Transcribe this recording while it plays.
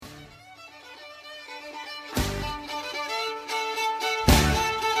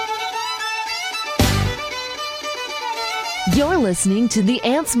listening to the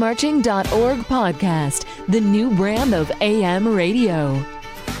AntsMarching.org podcast, the new brand of AM radio.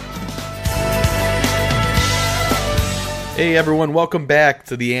 Hey everyone, welcome back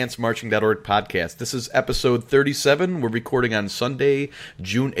to the AntsMarching.org podcast. This is episode 37. We're recording on Sunday,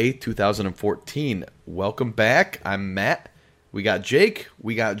 June 8th, 2014. Welcome back. I'm Matt. We got Jake.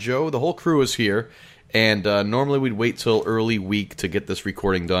 We got Joe. The whole crew is here. And normally we'd wait till early week to get this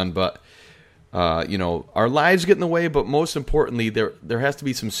recording done, but our lives get in the way. But most importantly, there has to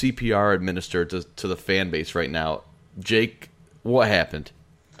be some CPR administered to the fan base right now. Jake, what happened?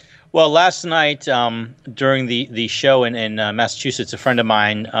 Well, last night during the show in Massachusetts, a friend of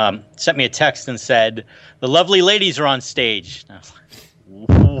mine sent me a text and said, "The lovely ladies are on stage." And I was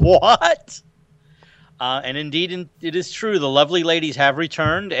like, "What?" And indeed, it is true. The lovely ladies have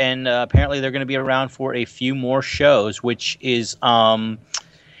returned, and apparently they're going to be around for a few more shows, which is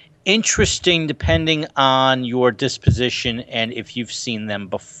interesting depending on your disposition and if you've seen them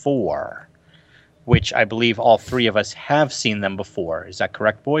before, which I believe all three of us have seen them before. Is that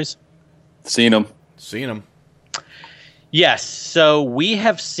correct, boys? Seen them. Yes, so we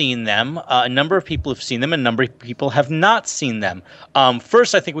have seen them. A number of people have seen them, and a number of people have not seen them.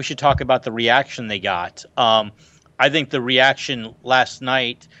 First, I think we should talk about the reaction they got. I think the reaction last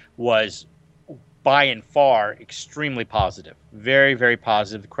night was, by and far, extremely positive. Very, very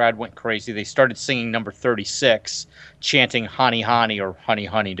positive. The crowd went crazy. They started singing number 36, chanting Honey, Honey, or Honey,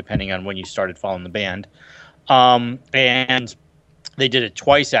 Honey, depending on when you started following the band. And they did it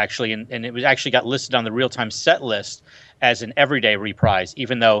twice, actually, and it was actually got listed on the real-time set list as an everyday reprise,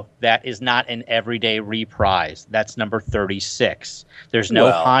 even though that is not an everyday reprise. That's number 36. There's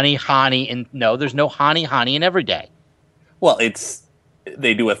no Honey, Honey, there's no Honey, Honey in everyday. Well,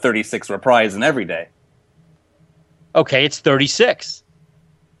 they do a 36 reprise in everyday. Okay, it's 36.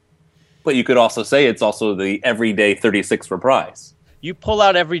 But you could also say it's also the everyday 36 reprise. You pull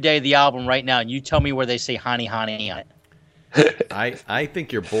out Everyday, the album, right now, and you tell me where they say Honey, Honey on it. I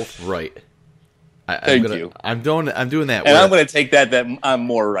think you're both right. Thank you. I'm doing that, and I'm going to take that I'm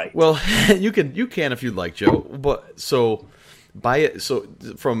more right. Well, you can if you'd like, Joe. But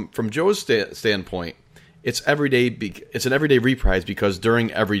from Joe's standpoint, it's everyday. It's an everyday reprise because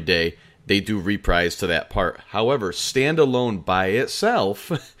during everyday they do reprise to that part. However, standalone by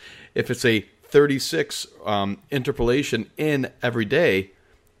itself, if it's a 36 interpolation in everyday,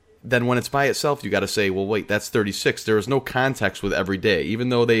 then when it's by itself, you got to say, well, wait, that's 36. There is no context with everyday, even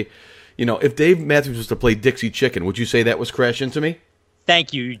though they. If Dave Matthews was to play Dixie Chicken, would you say that was Crash Into Me?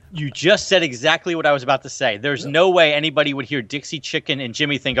 Thank you. You just said exactly what I was about to say. There's no way anybody would hear Dixie Chicken and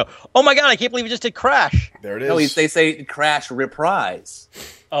Jimmy think, "Oh my God, I can't believe he just did Crash." There it is. No, they say Crash reprise.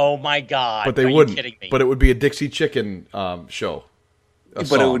 Oh my God! But they wouldn't. You kidding me? But it would be a Dixie Chicken show.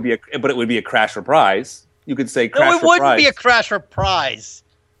 But it would be a Crash reprise. You could say Crash reprise. No, it wouldn't be a Crash reprise.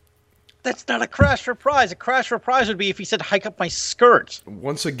 That's not a Crash reprise. A Crash reprise would be if he said, "Hike up my skirt."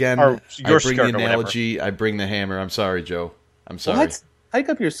 Once again, or your I bring skirt the analogy. I bring the hammer. I'm sorry, Joe. I'm sorry. What? Hike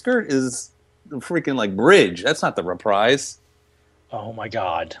up your skirt is freaking like bridge. That's not the reprise. Oh my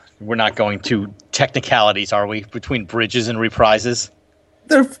God. We're not going to technicalities, are we, between bridges and reprises?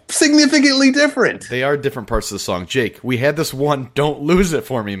 They're significantly different. They are different parts of the song. Jake, we had this one. Don't lose it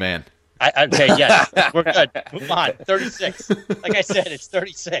for me, man. Okay, yes. We're good. Move on. 36. Like I said, it's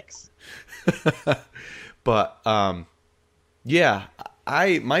 36. But, yeah,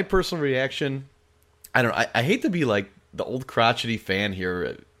 my personal reaction, I don't know. I hate to be like the old crotchety fan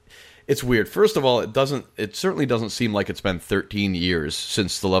here. It's weird. First of all, it certainly doesn't seem like it's been 13 years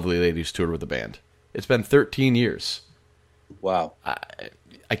since the Lovely Ladies toured with the band. It's been 13 years. Wow.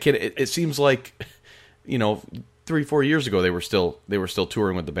 I can't. It seems like, 3-4 years ago they were still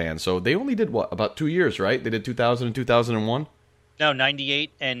touring with the band. So they only did about 2 years, right? They did 2000 and 2001. No,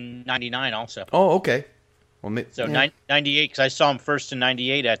 98 and 99 also. Oh, okay. Well, 98 because I saw them first in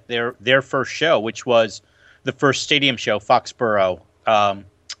 98 at their first show, which was the first stadium show, Foxborough,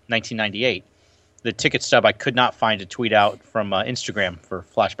 1998. The ticket stub, I could not find a tweet out from Instagram for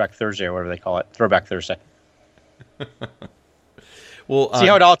Flashback Thursday or whatever they call it, Throwback Thursday. Well, see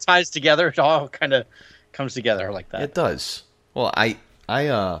how it all ties together? It all kind of comes together like that. It does. Well, I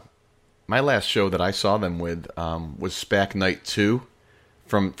my last show that I saw them with was SPAC Night 2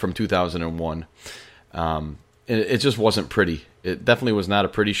 from 2001. It just wasn't pretty. It definitely was not a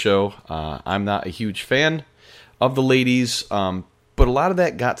pretty show. I'm not a huge fan of the ladies, but a lot of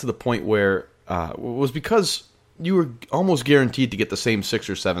that got to the point where it was because you were almost guaranteed to get the same 6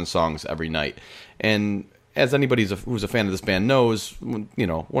 or 7 songs every night. And as anybody who's a fan of this band knows, one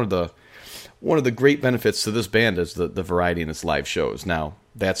of the great benefits to this band is the variety in its live shows. Now,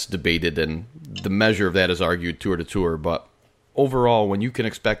 that's debated, and the measure of that is argued tour to tour, but overall, when you can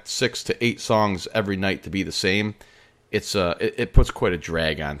expect 6 to 8 songs every night to be the same, it puts quite a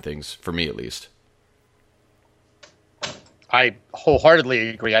drag on things, for me at least. I wholeheartedly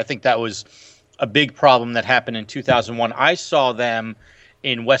agree. I think that was a big problem that happened in 2001. I saw them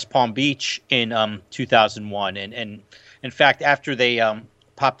in West Palm Beach in 2001. And in fact, after they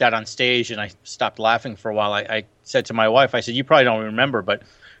popped out on stage and I stopped laughing for a while, I said to my wife, I said, you probably don't remember, but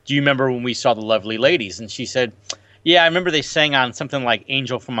do you remember when we saw the Lovely Ladies? And she said, yeah, I remember they sang on something like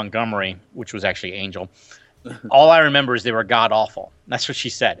Angel from Montgomery, which was actually Angel. All I remember is they were god-awful. That's what she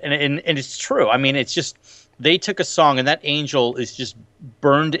said. And it's true. I mean, it's just, they took a song, and that Angel is just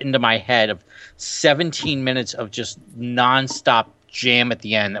burned into my head of 17 minutes of just nonstop jam at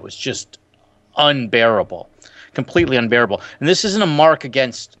the end that was just unbearable, completely unbearable. And this isn't a mark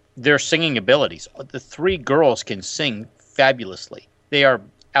against their singing abilities. The 3 girls can sing fabulously. They are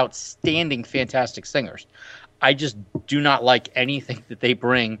outstanding, fantastic singers. I just do not like anything that they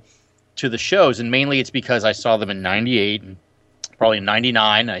bring to the shows, and mainly it's because I saw them in 98 and probably in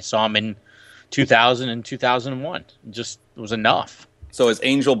 99. I saw them in 2000 and 2001. It was enough. So is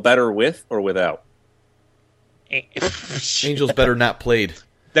Angel better with or without? Angel's better not played.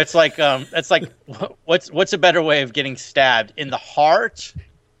 That's like what's a better way of getting stabbed, in the heart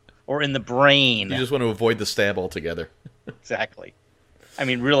or in the brain? You just want to avoid the stab altogether. Exactly. I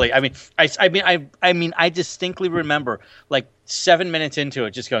mean, really. I mean, I distinctly remember like 7 minutes into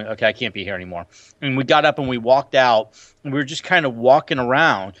it, just going, okay, I can't be here anymore. And we got up and we walked out, and we were just kind of walking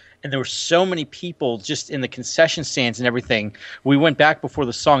around, and there were so many people just in the concession stands and everything. We went back before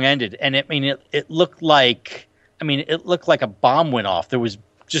the song ended, and it looked like a bomb went off. There was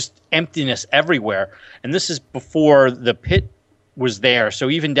just emptiness everywhere, and this is before the pit was there. So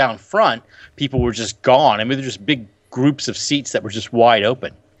even down front, people were just gone. I mean, they're just big groups of seats that were just wide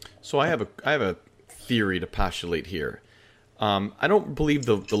open. So I have a theory to postulate here. I don't believe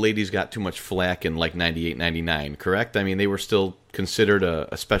the ladies got too much flack in like 98, 99, correct? I mean, they were still considered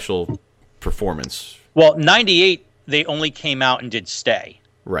a special performance. Well, 98, they only came out and did Stay.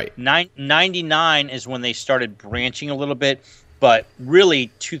 Right. 99 is when they started branching a little bit, but really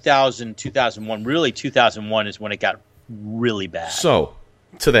 2000, 2001, really 2001 is when it got really bad. So,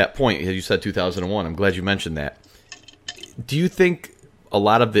 to that point, you said 2001. I'm glad you mentioned that. Do you think a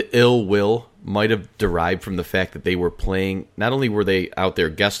lot of the ill will might have derived from the fact that they were playing, not only were they out there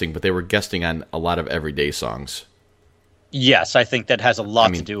guesting, but they were guesting on a lot of everyday songs? Yes, I think that has a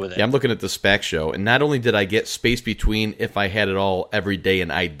lot to do with it. Yeah, I'm looking at the SPAC show, and not only did I get Space Between If I Had It All Every Day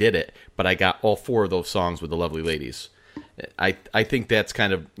and I Did It, but I got all 4 of those songs with the Lovely Ladies. I think that's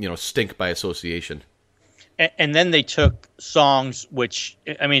kind of, stink by association. And then they took songs which,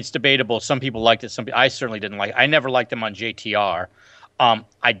 I mean, it's debatable. Some people liked it. I certainly didn't like it. I never liked them on JTR.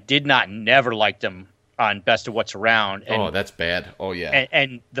 I did not never like them on Best of What's Around. And, that's bad. Oh, yeah.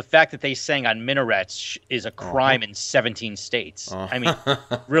 And the fact that they sang on Minarets is a crime in 17 states. I mean,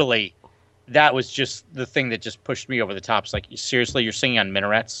 really, that was just the thing that just pushed me over the top. It's like, seriously, you're singing on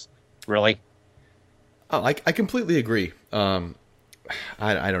Minarets? Really? Oh, I completely agree.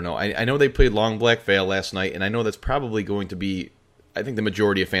 I don't know. I know they played Long Black Veil last night, and I know that's probably going to be, I think the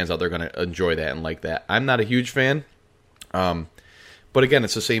majority of fans out there are going to enjoy that and like that. I'm not a huge fan. But again,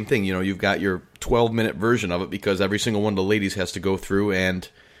 it's the same thing. You've got your 12-minute version of it because every single one of the ladies has to go through and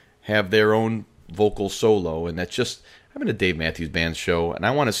have their own vocal solo. And that's just, I'm in a Dave Matthews Band show, and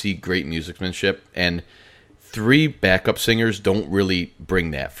I want to see great musicianship. And 3 backup singers don't really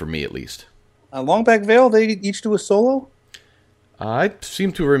bring that, for me at least. Long Black Veil, they each do a solo? I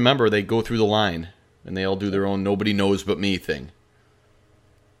seem to remember they go through the line, and they all do their own Nobody Knows But Me thing.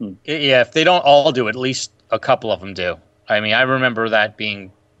 Yeah, if they don't all do it, at least a couple of them do. I mean, I remember that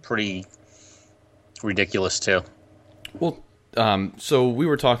being pretty ridiculous, too. Well, so we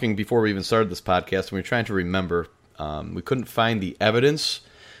were talking before we even started this podcast, and we were trying to remember. We couldn't find the evidence,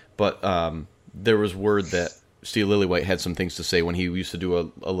 but there was word that Steve Lillywhite had some things to say when he used to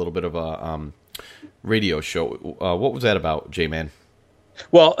do a little bit of a radio show. What was that about, J-Man?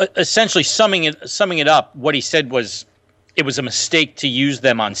 Well, essentially summing it up, what he said was it was a mistake to use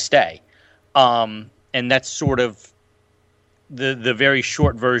them on Stay. And that's sort of the very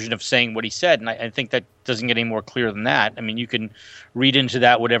short version of saying what he said. And I think that doesn't get any more clear than that. I mean, you can read into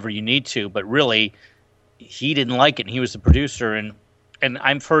that whatever you need to, but really he didn't like it. And he was the producer, and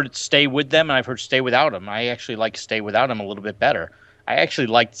I've heard Stay with them and I've heard Stay without him. I actually like Stay without him a little bit better. I actually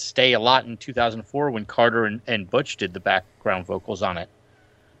liked Stay a lot in 2004 when Carter and Butch did the background vocals on it.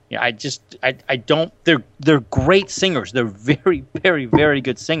 Yeah, I don't. They're great singers. They're very, very, very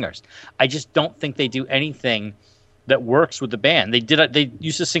good singers. I just don't think they do anything that works with the band. They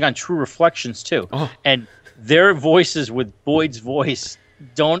used to sing on True Reflections too, and their voices with Boyd's voice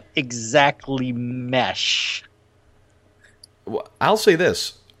don't exactly mesh. Well, I'll say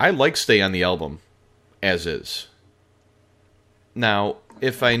this. I like Stay on the album as is. Now,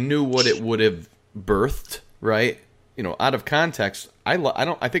 if I knew what it would have birthed, right? Out of context, I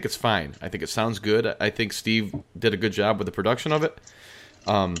think it's fine. I think it sounds good. I think Steve did a good job with the production of it.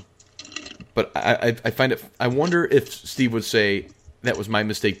 But I find it. I wonder if Steve would say that was my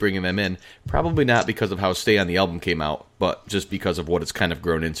mistake bringing them in. Probably not because of how Stay on the album came out, but just because of what it's kind of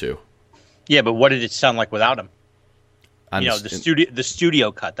grown into. Yeah, but what did it sound like without him? The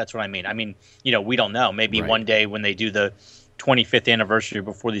studio cut. That's what I mean. I mean, we don't know. Maybe one day when they do the 25th anniversary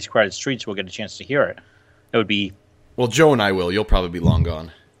before these crowded streets, we'll get a chance to hear it. It would be. Well, Joe and I will. You'll probably be long gone.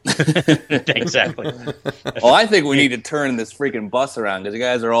 Exactly. Well, I think we need to turn this freaking bus around because you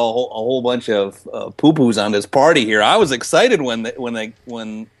guys are all a whole bunch of poo-poos on this party here. I was excited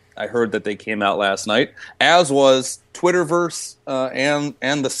when I heard that they came out last night, as was Twitterverse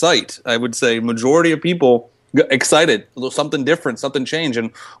and the site. I would say majority of people excited, a little something different, something change, and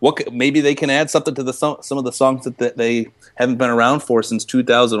maybe they can add something to some of the songs that they haven't been around for since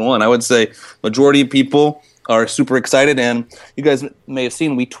 2001. I would say majority of people are super excited, and you guys may have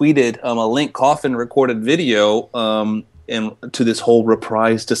seen we tweeted a Link Coffin recorded video to this whole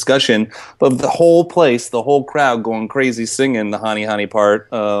reprise discussion of the whole place, the whole crowd going crazy singing the Honey Honey part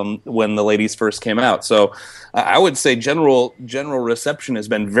when the ladies first came out. So I would say general reception has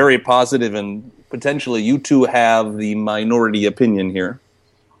been very positive, and potentially you two have the minority opinion here.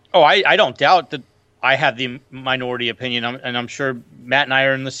 Oh, I don't doubt that I have the minority opinion, and I'm sure Matt and I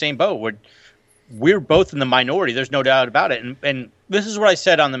are in the same boat. We're both in the minority. There's no doubt about it. And this is what I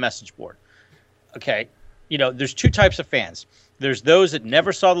said on the message board. Okay, there's two types of fans. There's those that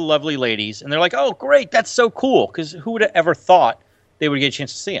never saw the Lovely Ladies, and they're like, oh, great, that's so cool, because who would have ever thought they would get a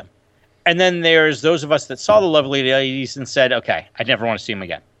chance to see them? And then there's those of us that saw the Lovely Ladies and said, okay, I never want to see them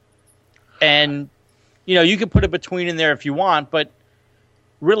again. And, you can put a between in there if you want, but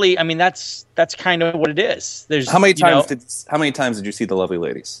really, I mean, that's kind of what it is. There's how many times did you see the Lovely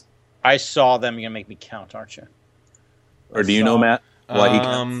Ladies? I saw them. You're going to make me count, aren't you? Or do you know, Matt?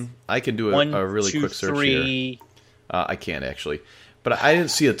 I can do a really quick search here. I can't actually, but I didn't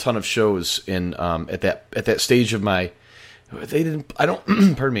see a ton of shows in at that stage of my. They didn't. I don't.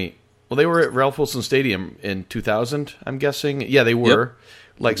 Pardon me. Well, they were at Ralph Wilson Stadium in 2000. I'm guessing. Yeah, they were.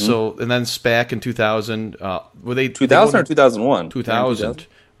 Yep. So, and then SPAC in 2000. Were they 2000 or 2001? 2000.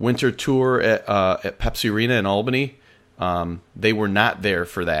 Winter tour at Pepsi Arena in Albany. They were not there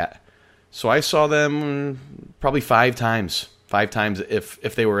for that. So I saw them probably 5 times. 5 times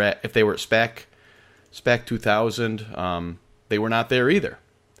if they were at SPAC 2000. They were not there either.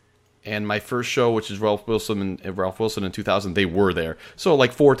 And my first show, which is Ralph Wilson in 2000, they were there. So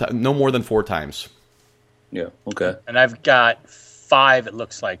like 4 times, no more than 4 times. Yeah. Okay. And I've got 5. It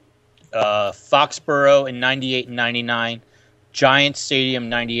looks like Foxborough in 98 and 99, Giant Stadium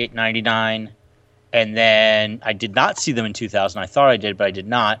 98, 99. And then I did not see them in 2000. I thought I did, but I did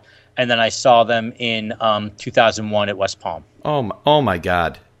not. And then I saw them in 2001 at West Palm. Oh my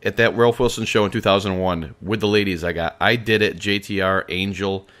God. At that Ralph Wilson show in 2001 with the ladies I did it, JTR,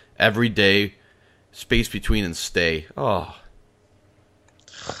 Angel, Every Day, Space Between and Stay. Oh,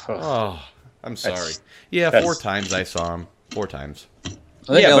 I'm sorry. 4 times I saw them. 4 times.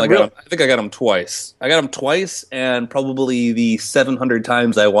 I think I got them twice. I got them twice, and probably the 700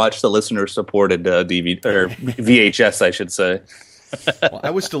 times I watched the listener-supported DVD or VHS, I should say. Well,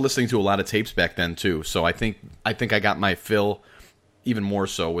 I was still listening to a lot of tapes back then too, so I think I got my fill even more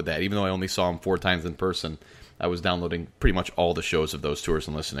so with that. Even though I only saw them 4 times in person, I was downloading pretty much all the shows of those tours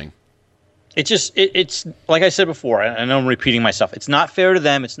and listening. It's like I said before, I know I'm repeating myself. It's not fair to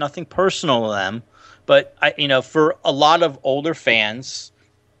them. It's nothing personal to them, but for a lot of older fans,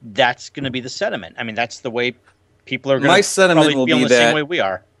 that's going to be the sentiment. I mean, that's the way people are going to probably feel the same way we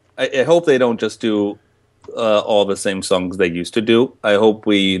are. I hope they don't just do all the same songs they used to do. I hope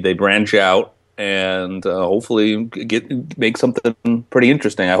they branch out and hopefully make something pretty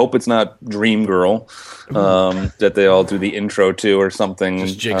interesting. I hope it's not Dream Girl that they all do the intro to or something.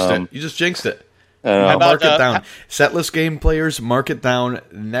 Just jinxed it. You just jinxed it. Mark it down. Setlist game players, mark it down.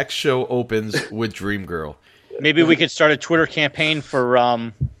 Next show opens with Dream Girl. Maybe we could start a Twitter campaign for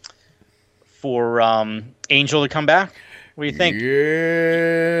Angel to come back. What do you think?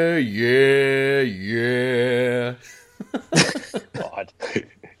 Yeah. God.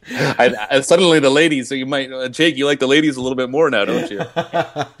 I suddenly the ladies. So you might, Jake. You like the ladies a little bit more now, don't you?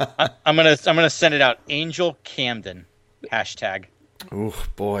 I'm gonna send it out. Angel Camden #. Oh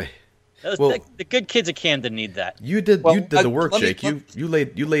boy. The good kids of Camden need that. You did the work, let me- Jake. You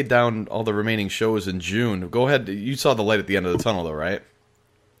laid down all the remaining shows in June. Go ahead. You saw the light at the end of the tunnel, though, right?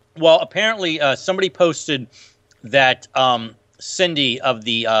 Well, apparently somebody posted that Cindy of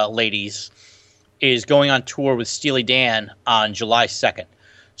the ladies is going on tour with Steely Dan on July 2nd.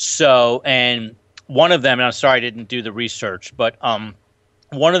 So, and one of them, and I'm sorry I didn't do the research, but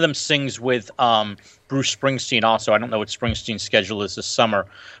one of them sings with Bruce Springsteen also. I don't know what Springsteen's schedule is this summer,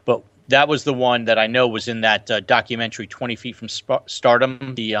 but that was the one that I know was in that documentary 20 Feet from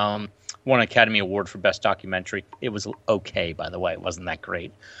Stardom. He won an Academy Award for Best Documentary. It was okay, by the way. It wasn't that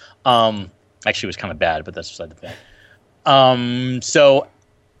great. Actually, it was kind of bad, but that's beside the point. So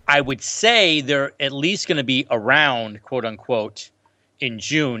I would say they're at least going to be around, quote unquote, in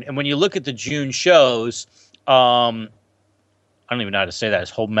June. And when you look at the June shows, I don't even know how to say that.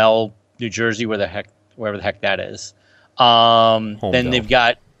 It's Holmel, New Jersey, wherever the heck that is. Then they've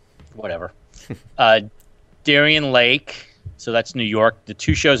got whatever. Darien Lake, so that's New York. The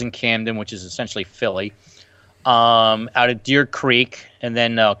 2 shows in Camden, which is essentially Philly. Out at Deer Creek, and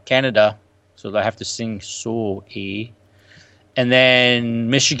then Canada. So I have to sing So E. And then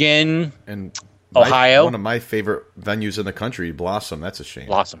Michigan And Ohio. one of my favorite venues in the country, Blossom. That's a shame.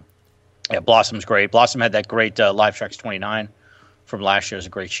 Blossom. Yeah, Blossom's great. Blossom had that great Live Tracks 29 from last year. It was a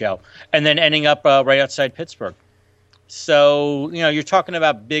great show. And then ending up right outside Pittsburgh. So, you're talking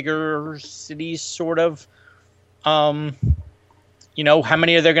about bigger cities, sort of. How many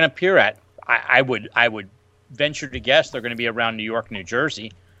are they going to appear at? I would venture to guess they're going to be around New York, New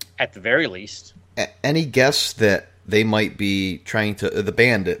Jersey, at the very least. Any guess that they might be trying to, the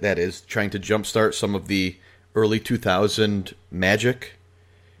band that is, trying to jumpstart some of the early 2000 magic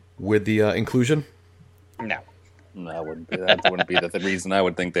with the inclusion? No. No, that wouldn't be the reason I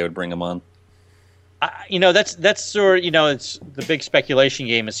would think they would bring him on. That's sort of, it's the big speculation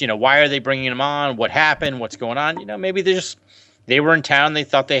game is, why are they bringing him on? What happened? What's going on? Maybe they were in town. They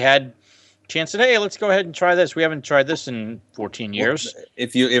thought they had a chance. Hey, let's go ahead and try this. We haven't tried this in 14 years. Well,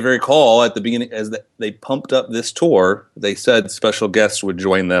 if you recall, at the beginning, as they pumped up this tour, they said special guests would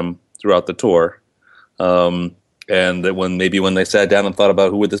join them throughout the tour. And that when they sat down and thought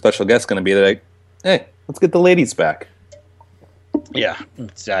about who would the special guest going to be, they're like, hey, let's get the ladies back. Yeah,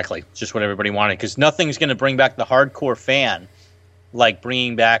 exactly. It's just what everybody wanted, because nothing's going to bring back the hardcore fan like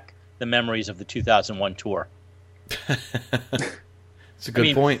bringing back the memories of the 2001 tour. It's a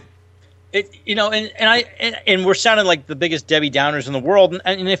good point. And we're sounding like the biggest Debbie Downers in the world.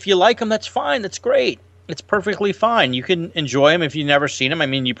 And if you like them, that's fine. That's great. It's perfectly fine. You can enjoy them if you've never seen them. I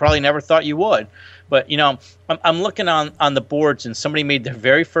mean, you probably never thought you would. But, I'm looking on the boards, and somebody made their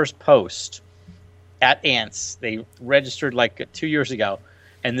very first post at Ants. They registered like 2 years ago,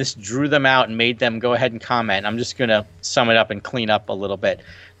 and this drew them out and made them go ahead and comment. I'm just going to sum it up and clean up a little bit.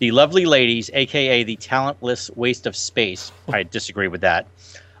 The lovely ladies, a.k.a. the talentless waste of space. I disagree with that.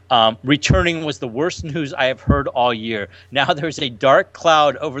 Returning was the worst news I have heard all year. Now there's a dark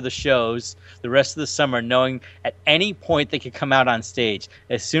cloud over the shows the rest of the summer, knowing at any point they could come out on stage.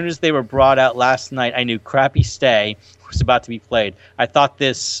 As soon as they were brought out last night, I knew Crappy Stay was about to be played. I thought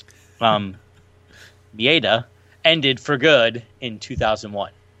this Bieda ended for good in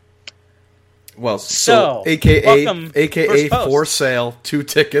 2001. Well, so AKA for sale, 2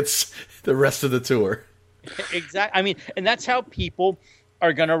 tickets, the rest of the tour. Exactly. I mean, and that's how people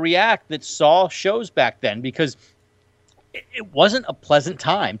are going to react that saw shows back then, because it wasn't a pleasant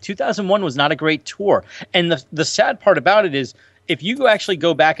time. 2001 was not a great tour. And the sad part about it is, if you actually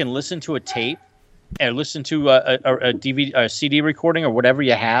go back and listen to a tape or listen to a DVD, a CD recording, or whatever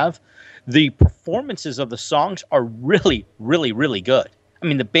you have, the performances of the songs are really, really, really good. I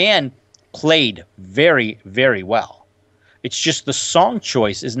mean, the band played very, very well. It's just the song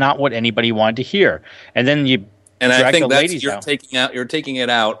choice is not what anybody wanted to hear. And then I think that's you're taking it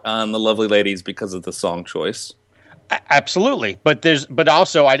out on the lovely ladies because of the song choice. Absolutely, but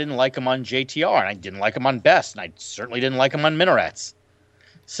also I didn't like them on JTR, and I didn't like them on Best, and I certainly didn't like them on Minarets.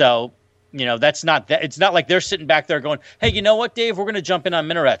 So, that's not that. It's not like they're sitting back there going, "Hey, you know what, Dave? We're going to jump in on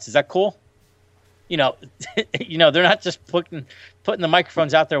Minarets. Is that cool?" They're not just putting the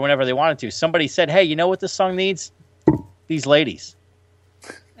microphones out there whenever they wanted to. Somebody said, "Hey, you know what this song needs? These ladies."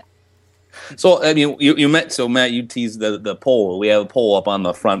 So, I mean, Matt, you teased the poll. We have a poll up on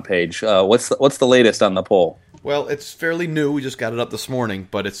the front page. What's the latest on the poll? Well, it's fairly new. We just got it up this morning,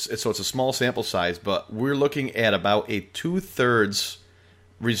 but it's a small sample size. But we're looking at about a 2/3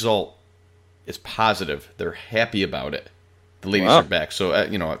 result is positive. They're happy about it. The ladies are back. So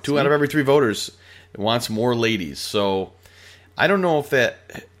 2 out of every 3 voters wants more ladies. So I don't know if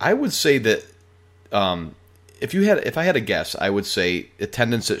that. I would say that if I had a guess, I would say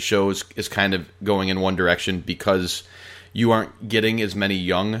attendance at shows is kind of going in one direction because you aren't getting as many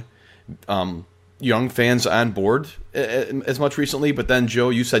young fans on board as much recently. But then, Joe,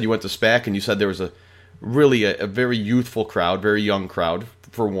 you said you went to SPAC and you said there was a very youthful crowd, very young crowd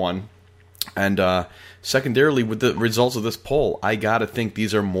for one, and secondarily, with the results of this poll, I gotta think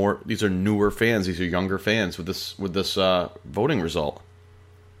these are newer fans, these are younger fans with this voting result.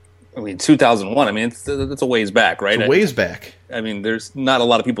 I mean, 2001. I mean, it's a ways back, right? It's a ways back. I mean, there's not a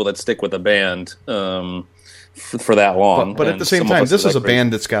lot of people that stick with a band for that long. But at the same time, this is a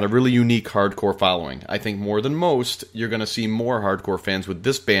band that's got a really unique hardcore following. I think more than most, you're going to see more hardcore fans with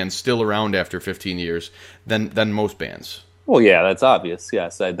this band still around after 15 years than most bands. Well, yeah, that's obvious.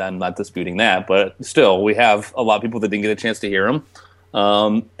 Yes, I'm not disputing that. But still, we have a lot of people that didn't get a chance to hear them.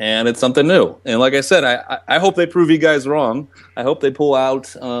 And it's something new. And like I said, I hope they prove you guys wrong. I hope they pull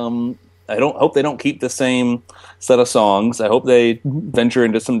out. I hope they don't keep the same set of songs. I hope they venture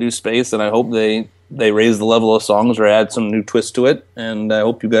into some new space, and I hope they raise the level of songs or add some new twist to it. And I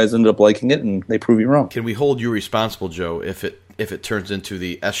hope you guys end up liking it and they prove you wrong. Can we hold you responsible, Joe, if it turns into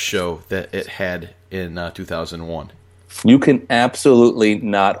the S show that it had in 2001? You can absolutely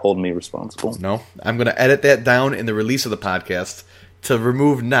not hold me responsible. No, I'm going to edit that down in the release of the podcast to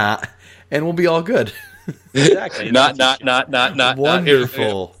remove not, and we'll be all good. Exactly. not.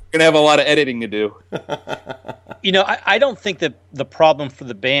 Wonderful. We're going to have a lot of editing to do. I don't think that the problem for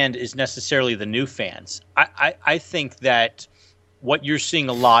the band is necessarily the new fans. I think that what you're seeing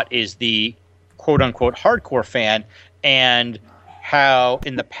a lot is the quote-unquote hardcore fan, and how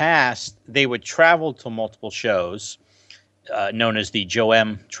in the past they would travel to multiple shows, known as the Joe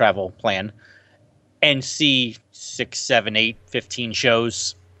M travel plan, and see 6, 7, 8, 15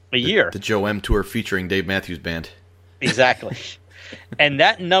 shows a year. The Joe M tour featuring Dave Matthews Band. Exactly. And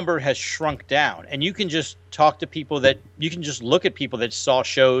that number has shrunk down. And you can just talk to people you can just look at people that saw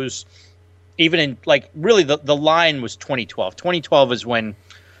shows even in, like, really the line was 2012. 2012 is when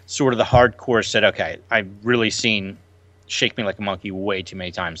sort of the hardcore said, okay, I've really seen Shake Me Like a Monkey way too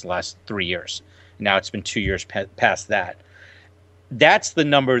many times the last 3 years. Now it's been 2 years past that. That's the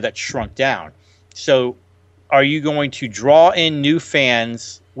number that shrunk down. So are you going to draw in new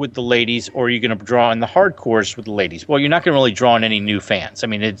fans with the ladies, or are you going to draw in the hardcores with the ladies? Well, you're not going to really draw in any new fans. I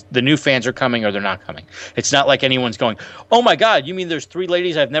mean, the new fans are coming or they're not coming. It's not like anyone's going, oh my God, you mean there's 3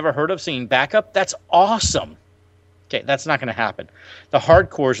 ladies I've never heard of singing backup? That's awesome. Okay, that's not going to happen. The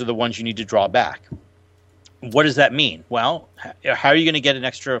hardcores are the ones you need to draw back. What does that mean? Well, how are you going to get an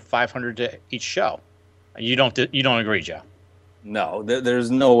extra 500 to each show? You don't agree, Joe? No, there's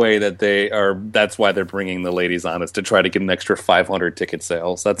no way that they are. That's why they're bringing the ladies on, is to try to get an extra 500 ticket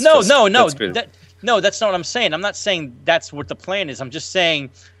sales. That's no. That's not what I'm saying. I'm not saying that's what the plan is. I'm just saying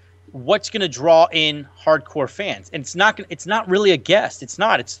what's going to draw in hardcore fans. And it's not really a guest. It's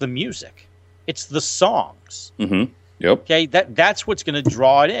not. It's the music. It's the songs. Mm-hmm. Yep. Okay. That's what's going to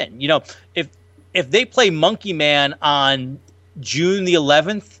draw it in. You know, if they play Monkey Man on June the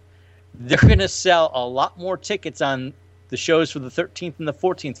 11th, they're going to sell a lot more tickets on the shows for the 13th and the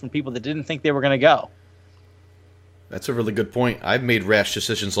 14th from people that didn't think they were going to go. That's a really good point. I've made rash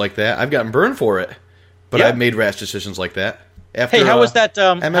decisions like that. I've gotten burned for it, but I've made rash decisions like that. After, how was that?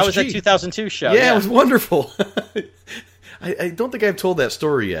 How was that 2002 show? Yeah, it was wonderful. I don't think I've told that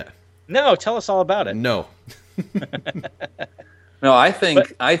story yet. No, tell us all about it. No. No, I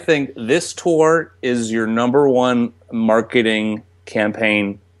think this tour is your number one marketing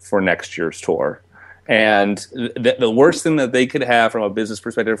campaign for next year's tour. And the worst thing that they could have from a business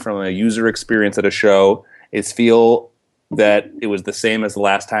perspective, from a user experience at a show, is feel that it was the same as the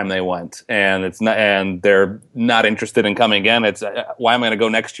last time they went, and it's not, and they're not interested in coming again. It's why am I going to go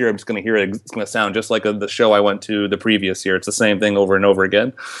next year? I'm just going to hear it. It's going to sound just like the show I went to the previous year. It's the same thing over and over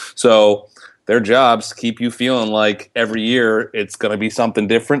again. So their jobs keep you feeling like every year it's going to be something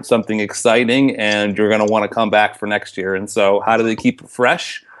different, something exciting, and you're going to want to come back for next year. And so how do they keep it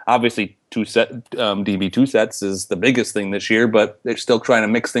fresh? Obviously, DB2 sets is the biggest thing this year, but they're still trying to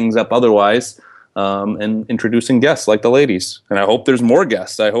mix things up otherwise, and introducing guests like the ladies. And I hope there's more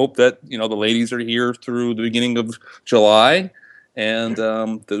guests. I hope that the ladies are here through the beginning of July, and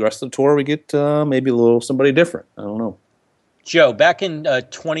the rest of the tour we get maybe a little somebody different. I don't know. Joe, back in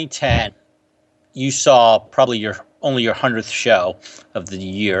 2010, you saw probably only your 100th show of the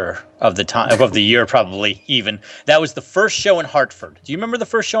year, probably even. That was the first show in Hartford. Do you remember the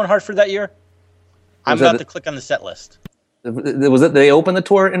first show in Hartford that year? I'm about to click on the set list. Was it they opened the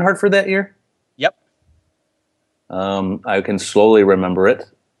tour in Hartford that year? Yep. I can slowly remember it.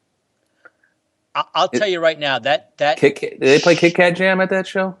 I'll tell you right now that did they play Kit Kat Jam at that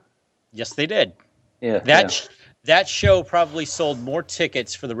show? Yes, they did. Yeah. That show probably sold more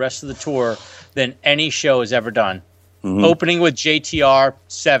tickets for the rest of the tour than any show has ever done. Mm-hmm. Opening with JTR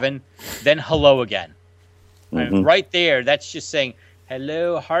 7, then Hello Again. Mm-hmm. And right there, that's just saying,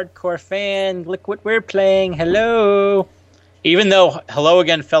 hello, hardcore fan, look what we're playing, hello. Even though Hello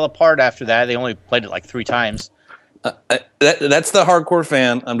Again fell apart after that, they only played it like 3 times. That's the hardcore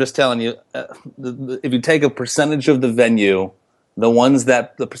fan. I'm just telling you, if you take a percentage of the venue,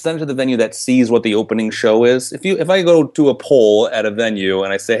 the percentage of the venue that sees what the opening show is. If I go to a poll at a venue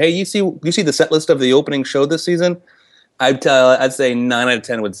and I say, hey, you see the set list of the opening show this season? I'd say 9 out of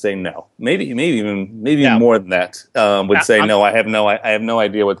 10 would say no. Maybe even more than that would say no. I have no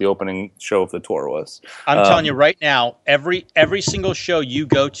idea what the opening show of the tour was. I'm telling you right now, every single show you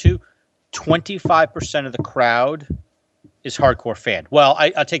go to, 25% of the crowd is hardcore fan. Well,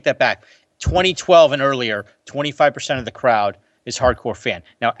 I'll take that back. 2012 and earlier, 25% of the crowd is hardcore fan.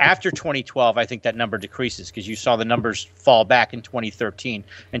 Now, after 2012, I think that number decreases because you saw the numbers fall back in 2013,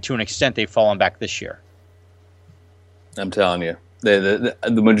 and to an extent, they've fallen back this year. I'm telling you, the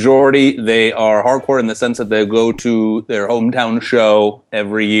majority, they are hardcore in the sense that they go to their hometown show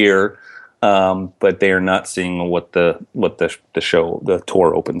every year, but they are not seeing what the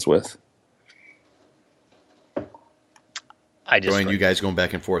tour opens with. Join you guys going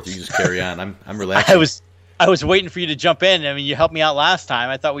back and forth. You just carry on. I'm relaxing. I was waiting for you to jump in. I mean, you helped me out last time.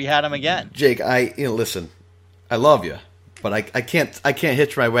 I thought we had him again. Jake, listen, I love you, but I can't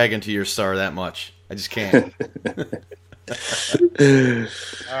hitch my wagon to your star that much. I just can't.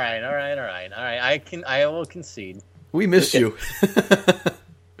 All right. I will concede. We missed you.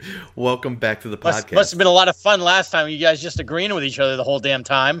 Welcome back to the podcast. Must have been a lot of fun last time. You guys just agreeing with each other the whole damn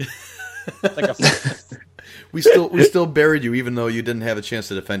time. We still buried you, even though you didn't have a chance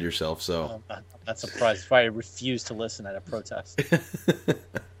to defend yourself. So I'm not surprised. If I refused to listen at a protest.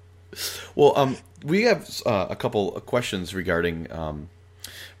 Well, we have a couple of questions regarding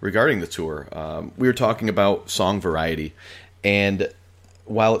the tour. We were talking about song variety, and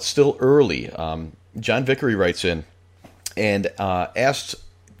while it's still early, John Vickery writes in and asked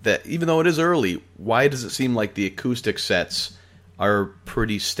that even though it is early, why does it seem like the acoustic sets are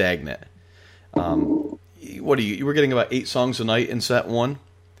pretty stagnant? What are you were getting about 8 songs a night in set 1,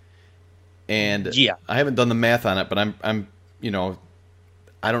 and yeah, I haven't done the math on it, but I'm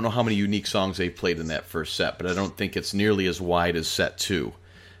I don't know how many unique songs they played in that first set, but I don't think it's nearly as wide as set 2.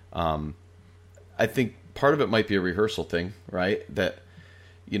 I think part of it might be a rehearsal thing, right? That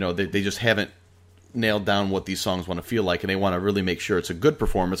they just haven't nailed down what these songs want to feel like, and they want to really make sure it's a good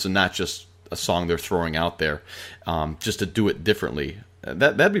performance and not just a song they're throwing out there, just to do it differently.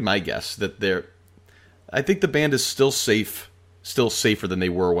 That'd be my guess. I think the band is still safer than they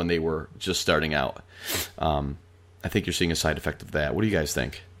were when they were just starting out. I think you're seeing a side effect of that. What do you guys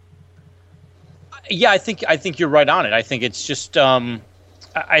think? Yeah, I think you're right on it. I think it's just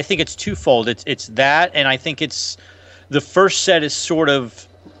I think it's twofold. It's that, and I think it's the first set is sort of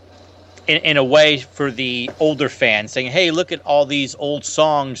in a way for the older fans saying, "Hey, look at all these old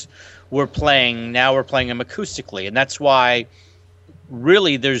songs we're playing. Now we're playing them acoustically," and that's why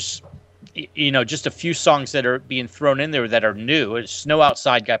really there's just a few songs that are being thrown in there that are new. Snow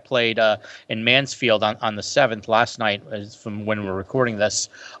Outside got played in Mansfield on the 7th last night from when we're recording this.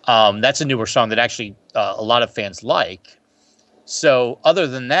 That's a newer song that actually a lot of fans like. So other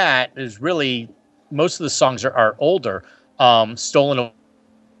than that, there's really most of the songs are older. Stolen,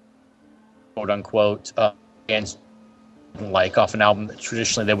 quote unquote, fans like off an album that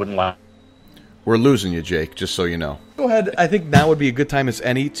traditionally they wouldn't like. We're losing you, Jake, just so you know. Go ahead. I think now would be a good time as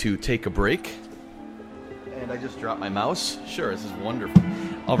any to take a break. And I just dropped my mouse. Sure, this is wonderful.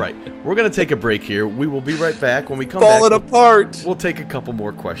 All right, we're going to take a break here. We will be right back. When we come back, falling apart. We'll take a couple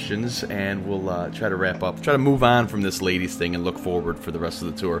more questions, and we'll try to wrap up, try to move on from this ladies thing and look forward for the rest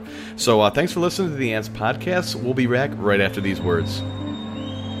of the tour. So thanks for listening to the Ants Podcast. We'll be back right after these words.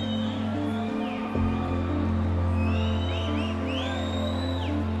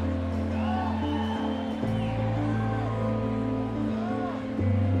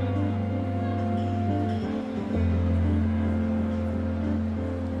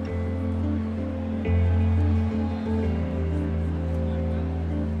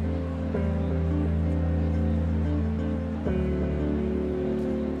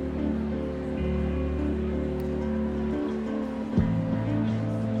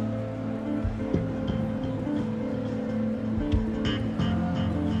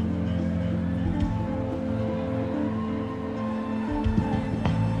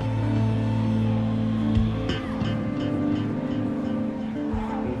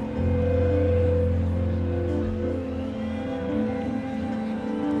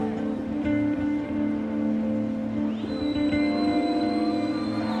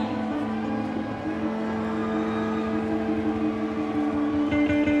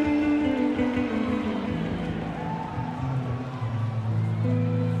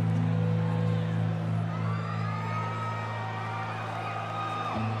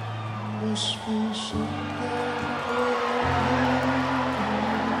 Hey,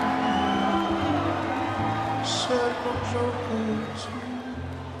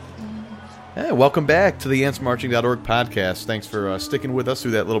 welcome back to the AntsMarching.org podcast. Thanks for sticking with us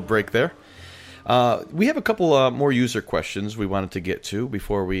through that little break there. We have a couple more user questions we wanted to get to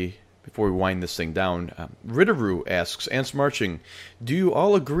before we wind this thing down. Ritteroo asks, Ants Marching, do you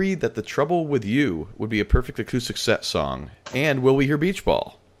all agree that The Trouble With You would be a perfect acoustic set song? And will we hear Beach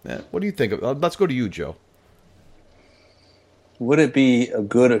Ball? What do you think? Let's go to you, Joe. Would it be a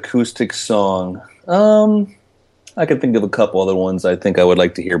good acoustic song? I could think of a couple other ones I think I would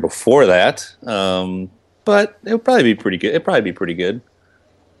like to hear before that. But it would probably be pretty good.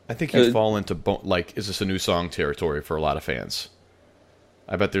 I think you fall into, is this a new song territory for a lot of fans?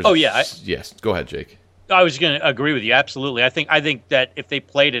 I bet there's... Oh, yeah. Yes, go ahead, Jake. I was going to agree with you, absolutely. I think that if they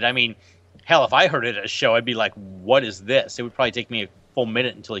played it, I mean, hell, if I heard it at a show, I'd be like, what is this? It would probably take me a full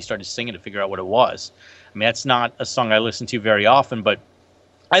minute until he started singing to figure out what it was. I mean, that's not a song I listen to very often, but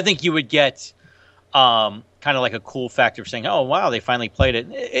I think you would get kind of like a cool factor of saying, oh, wow, they finally played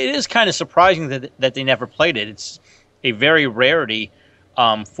it. It is kind of surprising that they never played it. It's a very rarity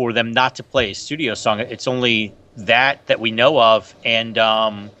for them not to play a studio song. It's only that we know of, and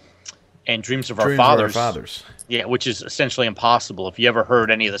Dreams of Our Fathers. Yeah, which is essentially impossible. If you ever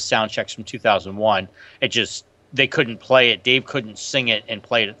heard any of the sound checks from 2001, they couldn't play it. Dave couldn't sing it and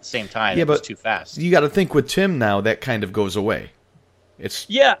play it at the same time. Yeah, it was too fast. You got to think with Tim now, that kind of goes away. But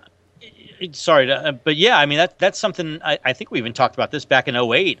yeah, I mean that's something I think we even talked about this back in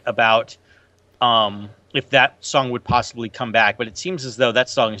 2008 about if that song would possibly come back, but it seems as though that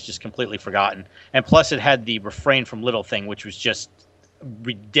song is just completely forgotten. And plus, it had the refrain from Little Thing, which was just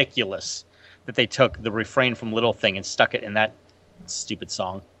ridiculous that they took the refrain from Little Thing and stuck it in that stupid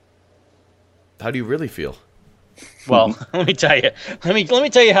song. How do you really feel? Well, let me tell you. Let me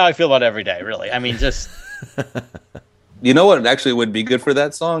tell you how I feel about Every Day. Really, I mean, just. You know what actually would be good for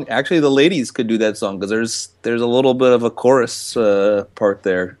that song? Actually, the ladies could do that song because there's a little bit of a chorus part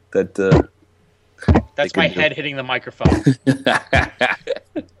there that. That's my head hitting the microphone.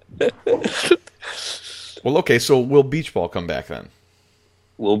 Well, okay, so will Beach Ball come back then?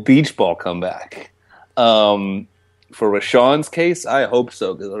 Will Beach Ball come back? For Rashawn's case, I hope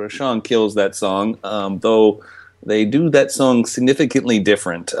so, because Rashawn kills that song, though they do that song significantly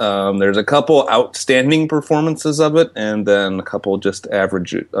different. There's a couple outstanding performances of it, and then a couple just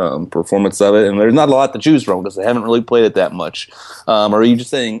average performances of it, and there's not a lot to choose from because they haven't really played it that much. Are you just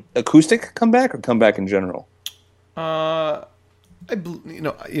saying acoustic come back or come back in general? I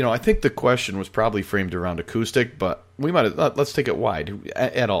think the question was probably framed around acoustic, but we might let's take it wide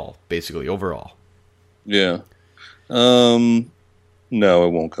at all, basically overall. Yeah. No,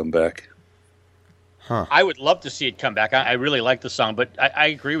 it won't come back. Huh. I would love to see it come back. I really like the song, but I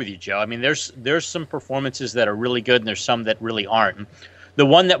agree with you, Joe. I mean, there's some performances that are really good, and there's some that really aren't. The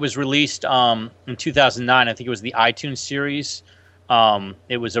one that was released in 2009, I think it was the iTunes series.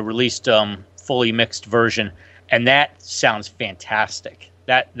 It was a released fully mixed version, and that sounds fantastic.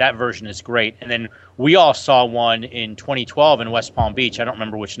 That version is great. And then we all saw one in 2012 in West Palm Beach. I don't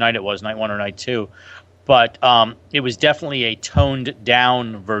remember which night it was, night 1 or night 2. But it was definitely a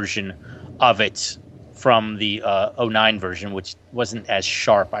toned-down version of it from the 09 version, which wasn't as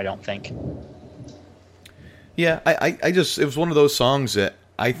sharp, I don't think. Yeah, I just it was one of those songs that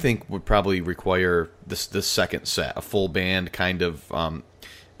I think would probably require this second set, a full band kind of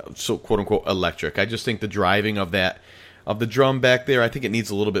so quote unquote electric. I just think the driving of the drum back there, I think it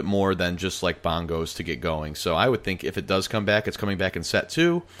needs a little bit more than just like bongos to get going. So I would think if it does come back, it's coming back in set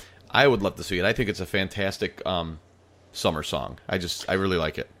 2. I would love to see it. I think it's a fantastic summer song. I really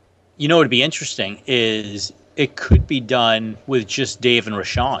like it. You know what would be interesting is it could be done with just Dave and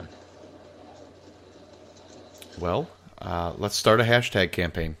Rashawn. Well, let's start a hashtag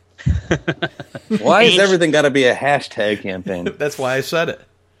campaign. Why has everything got to be a hashtag campaign? That's why I said it.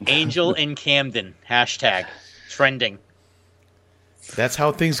 Angel in Camden, hashtag trending. That's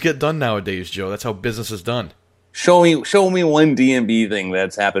how things get done nowadays, Joe. That's how business is done. Show me one DMB thing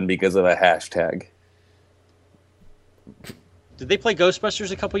that's happened because of a hashtag. Did they play Ghostbusters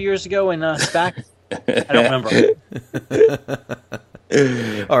a couple years ago in SPAC? I don't remember.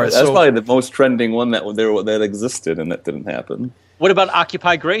 All right, that's probably the most trending one that existed, and that didn't happen. What about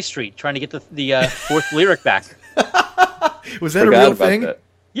Occupy Gray Street? Trying to get the fourth lyric back. Was that a real thing? That.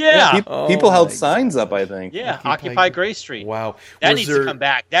 Yeah. People held signs up, I think. Yeah, Occupy Gray Street. Wow. That needs to come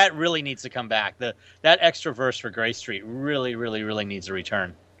back. That really needs to come back. That extra verse for Gray Street really, really, really needs a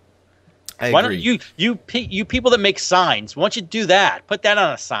return. Why don't you people that make signs, why don't you do that? Put that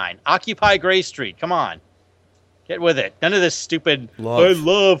on a sign. Occupy Gray Street. Come on. Get with it. None of this stupid, Love. I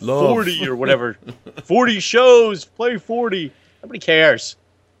love 40 or whatever. 40 shows, play 40. Nobody cares.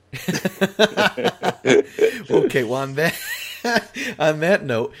 Okay, well, on that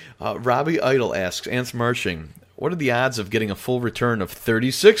note, Robbie Idle asks, Ants Marching, what are the odds of getting a full return of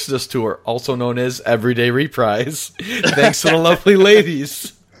 36 this tour, also known as Everyday Reprise? Thanks to the lovely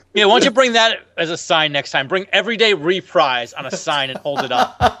ladies. Yeah, why don't you bring that as a sign next time? Bring Everyday Reprise on a sign and hold it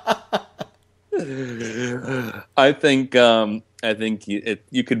up. I think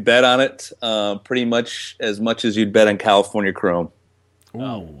you could bet on it pretty much as you'd bet on California Chrome. Ooh,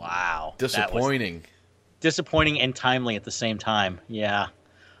 Oh, wow. disappointing. Disappointing and timely at the same time. Yeah.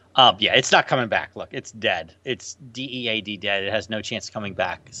 Yeah, it's not coming back. Look, it's dead. It's DEAD dead. It has no chance of coming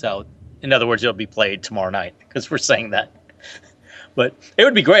back. So, in other words, it'll be played tomorrow night because we're saying that. But it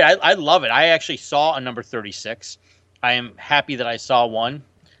would be great. I love it. I actually saw a number 36. I am happy that I saw one.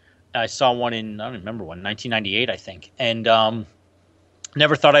 I saw one in, I don't remember when, 1998, I think. And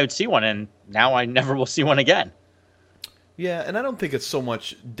never thought I would see one. And now I never will see one again. Yeah, and I don't think it's so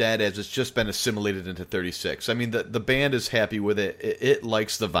much dead as it's just been assimilated into 36. I mean, the band is happy with it. It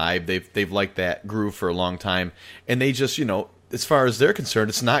likes the vibe. They've liked that groove for a long time. And they just, as far as they're concerned,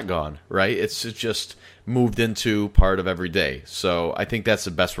 it's not gone, right? It's just moved into part of every day. So I think that's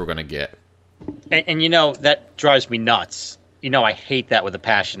the best we're going to get. And that drives me nuts. I hate that with a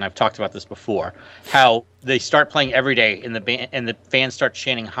passion. I've talked about this before. How they start playing every day and the fans start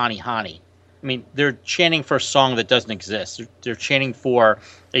chanting Hani Hani. I mean, they're chanting for a song that doesn't exist. They're chanting for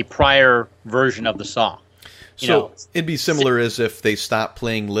a prior version of the song. It'd be similar as if they stopped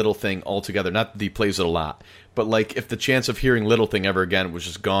playing Little Thing altogether. Not that he plays it a lot, but like if the chance of hearing Little Thing ever again was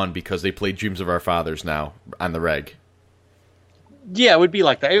just gone because they play Dreams of Our Fathers now on the reg. Yeah, it would be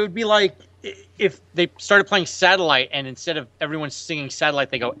like that. It would be like if they started playing Satellite and instead of everyone singing Satellite,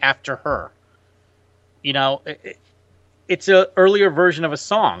 they go After Her. It's an earlier version of a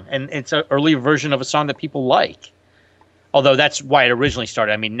song, and it's an earlier version of a song that people like. Although that's why it originally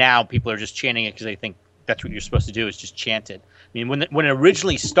started. I mean, now people are just chanting it because they think that's what you're supposed to do is just chant it. I mean, when it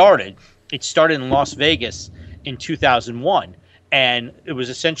originally started, it started in Las Vegas in 2001, and it was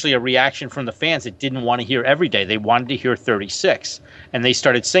essentially a reaction from the fans that didn't want to hear Every Day. They wanted to hear 36, and they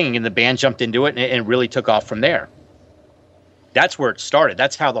started singing, and the band jumped into it, and it really took off from there. That's where it started.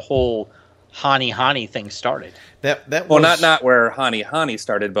 That's how the whole Hani Hani thing started. That well, was, not where Hani Hani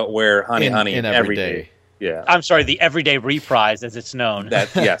started, but where Hani Hani in every day. day. Yeah, I'm sorry, the Everyday Reprise, as it's known.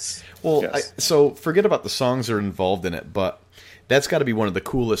 Yes. Well, yes. So forget about the songs that are involved in it, but that's got to be one of the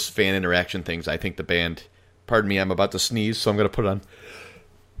coolest fan interaction things. I think the band. Pardon me, I'm about to sneeze, so I'm going to put it on.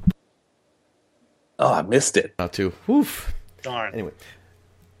 Oh, I missed it. Now too. Oof. Darn. Anyway,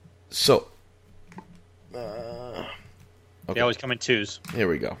 so. Okay. Okay. They always come in twos. Here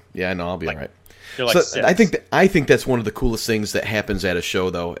we go. Yeah, I know. I'll be all right. They're like So six. I think that's one of the coolest things that happens at a show,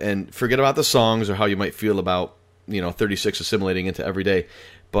 though. And forget about the songs or how you might feel about 36 assimilating into Every Day.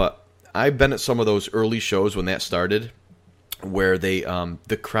 But I've been at some of those early shows when that started, where they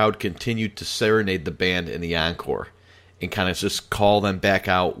the crowd continued to serenade the band in the encore and kind of just call them back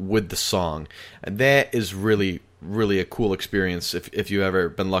out with the song. And that is really, really a cool experience if you've ever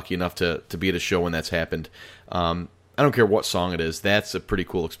been lucky enough to be at a show when that's happened. I don't care what song it is. That's a pretty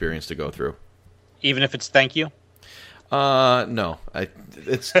cool experience to go through. Even if it's Thank You? No.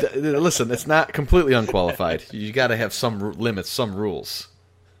 Listen, it's not completely unqualified. You got to have some limits, some rules.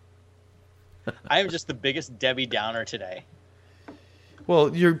 I am just the biggest Debbie Downer today.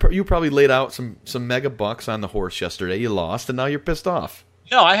 Well, you probably laid out some mega bucks on the horse yesterday. You lost, and now you're pissed off.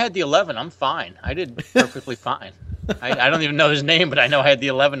 No, I had the 11. I'm fine. I did perfectly fine. I don't even know his name, but I know I had the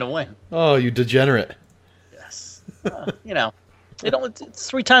 11 to win. Oh, you degenerate. Yes. It's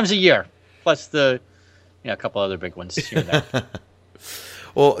 3 times a year, plus a couple other big ones here and there.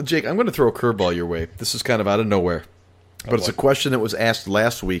 Well, Jake, I'm going to throw a curveball your way. This is kind of out of nowhere. But it's a question that was asked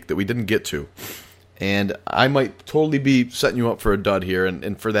last week that we didn't get to. And I might totally be setting you up for a dud here,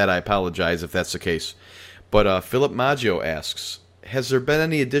 and for that I apologize if that's the case. But Philip Maggio asks, has there been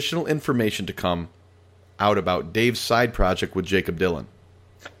any additional information to come out about Dave's side project with Jakob Dylan?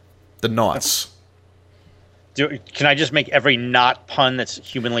 The Naughts. Can I just make every not pun that's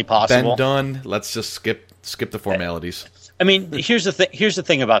humanly possible? Been done. Let's just skip the formalities. I mean, here's the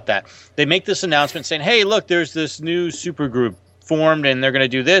thing about that. They make this announcement saying, hey, look, there's this new supergroup formed, and they're going to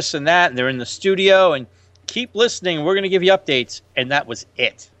do this and that, and they're in the studio, and keep listening. We're going to give you updates. And that was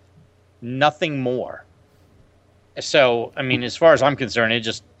it. Nothing more. So, I mean, as far as I'm concerned, it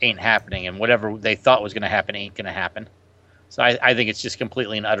just ain't happening, and whatever they thought was going to happen ain't going to happen. So I think it's just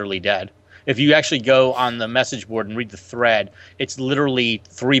completely and utterly dead. If you actually go on the message board and read the thread, it's literally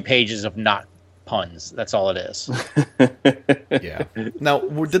 3 pages of not puns. That's all it is. Yeah. Now,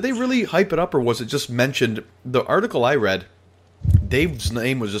 did they really hype it up, or was it just mentioned? The article I read, Dave's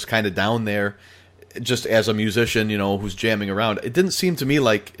name was just kind of down there, just as a musician, who's jamming around. It didn't seem to me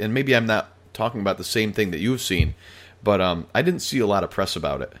like, and maybe I'm not talking about the same thing that you've seen, but I didn't see a lot of press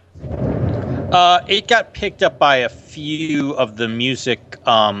about it. It got picked up by a few of the music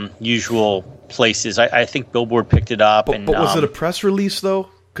usual places. I think Billboard picked it up. But was it a press release, though?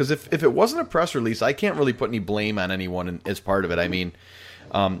 Because if it wasn't a press release, I can't really put any blame on anyone as part of it. I mean,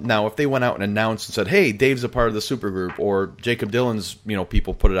 now if they went out and announced and said, "Hey, Dave's a part of the supergroup," or Jakob Dylan's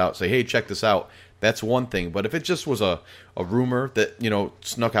people put it out and say, "Hey, check this out," that's one thing. But if it just was a rumor that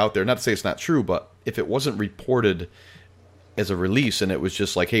snuck out there, not to say it's not true, but if it wasn't reported as a release and it was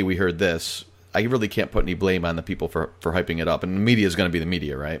just like, "Hey, we heard this," I really can't put any blame on the people for hyping it up. And the media is going to be the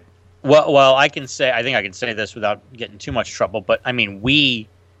media, right? Well, I think I can say this without getting too much trouble, but I mean, we,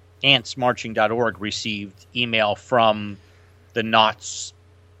 antsmarching.org, received email from the Knots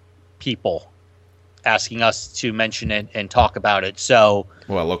people asking us to mention it and talk about it. So,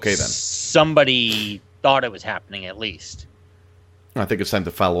 well, okay then. Somebody thought it was happening at least. I think it's time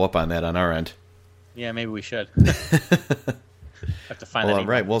to follow up on that on our end. Yeah, maybe we should. Have to find that. All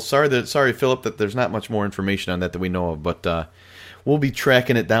right. Well, sorry, Philip, that there's not much more information on that we know of, but we'll be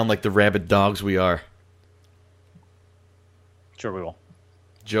tracking it down like the rabid dogs we are. Sure, we will.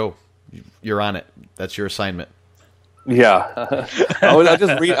 Joe, you're on it. That's your assignment. Yeah, I was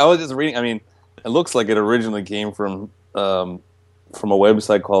just reading. I mean, it looks like it originally came from a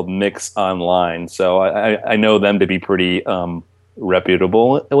website called Mix Online, so I know them to be pretty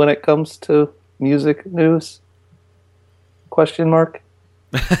reputable when it comes to music news. Question mark?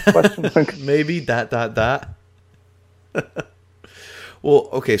 Question mark? Maybe ... Well,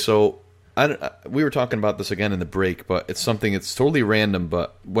 okay, so we were talking about this again in the break, but it's something it's totally random.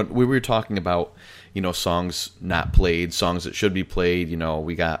 But when we were talking about, songs not played, songs that should be played,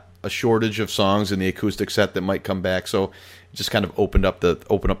 we got a shortage of songs in the acoustic set that might come back. So it just kind of open up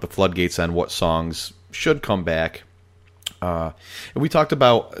the floodgates on what songs should come back. And we talked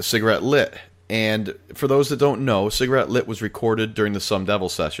about Cigarette Lit. And for those that don't know, Cigarette Lit was recorded during the Some Devil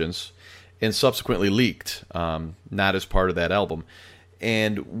sessions and subsequently leaked, not as part of that album.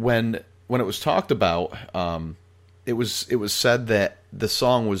 And when it was talked about, it was said that the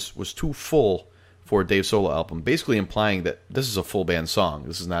song was too full for a Dave solo album, basically implying that this is a full band song.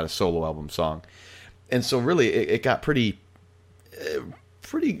 This is not a solo album song. And so really it got pretty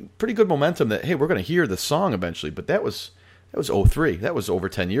good momentum that, hey, we're going to hear the song eventually. But that was 2003. That was over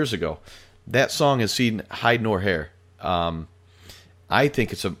 10 years ago. That song has seen hide nor hair. I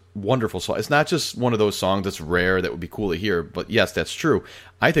think it's a wonderful song. It's not just one of those songs that's rare that would be cool to hear, but yes, that's true.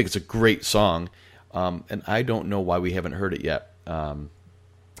 I think it's a great song, and I don't know why we haven't heard it yet.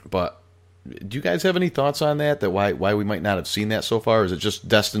 But do you guys have any thoughts on that? That why we might not have seen that so far? Or is it just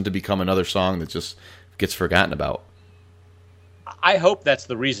destined to become another song that just gets forgotten about? I hope that's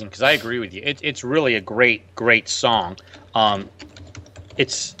the reason, because I agree with you. It's really a great song.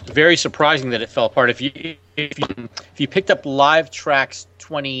 It's very surprising that it fell apart. If you picked up Live Tracks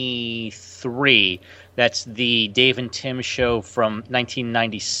 23, that's the Dave and Tim show from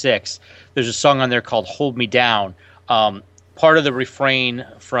 1996. There's a song on there called "Hold Me Down." Part of the refrain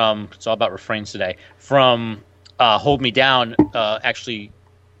from it's all about refrains today. From "Hold Me Down" actually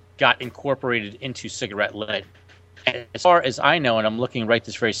got incorporated into Cigarette Lit. And as far as I know, and I'm looking right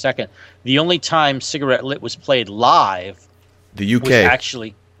this very second, the only time Cigarette Lit was played live. The UK. Was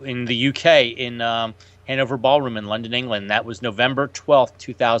actually in the UK in Hanover Ballroom in London, England. That was November 12th,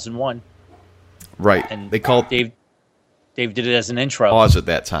 2001. Right. And they called Dave did it as an intro. Pause at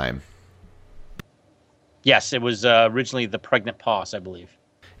that time. Yes, it was originally the Pregnant Pause, I believe.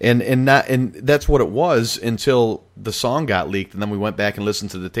 And that's what it was until the song got leaked, and then we went back and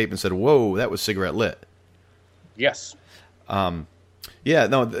listened to the tape and said, "Whoa, that was Cigarette Lit." Yes. Yeah,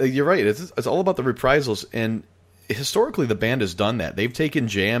 no, you're right. It's all about the reprisals, and historically the band has done that. They've taken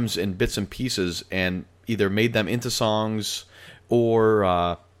jams and bits and pieces and either made them into songs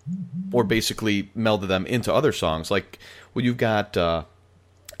or basically melded them into other songs. Like, well, you've got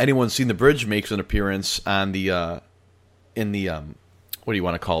Anyone Seen the Bridge makes an appearance on the in the what do you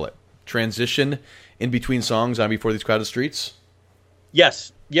want to call it? Transition in between songs on Before These Crowded Streets.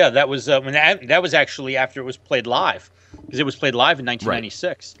 Yes, yeah, that was that was actually after it was played live. Because it was played live in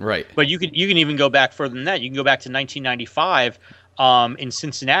 1996. Right. But you can even go back further than that. You can go back to 1995 in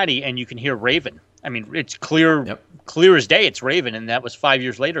Cincinnati, and you can hear Raven. I mean, it's clear as day. It's Raven, and that was 5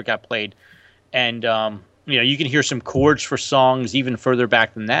 years later. It got played, and you can hear some chords for songs even further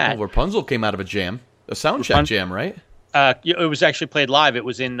back than that. Well, Rapunzel came out of a jam, a sound check jam, right? It was actually played live. It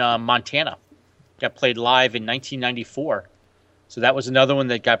was in Montana. got played live in 1994. So that was another one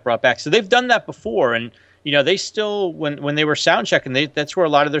that got brought back. So they've done that before, and they still when they were sound checking, that's where a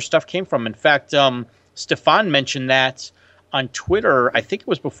lot of their stuff came from. In fact, Stefan mentioned that on Twitter. I think it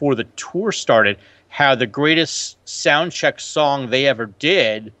was before the tour started. How the greatest sound check song they ever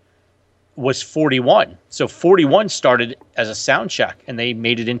did was 41. So 41 started as a sound check, and they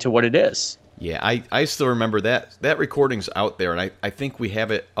made it into what it is. Yeah, I still remember that. That recording's out there, and I think we have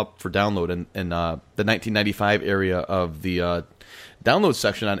it up for download in the 1995 area of the download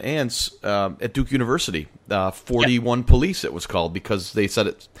section on Ants at Duke University. 41 Police it was called, because they thought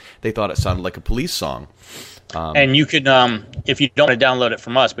it sounded like a police song. And you can, if you don't want to download it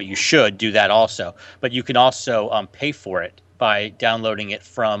from us, but you should do that also. But you can also pay for it by downloading it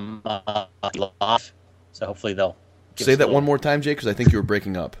from Live. So hopefully they'll say that one more time, Jake, because I think you were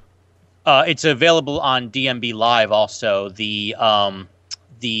breaking up. It's available on DMB Live also. The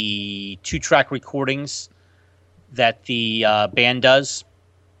 2-track recordings that the band does.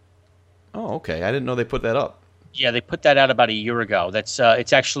 Oh, okay. I didn't know they put that up. Yeah, they put that out about a year ago. That's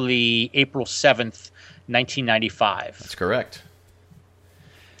it's actually April 7th, 1995. That's correct.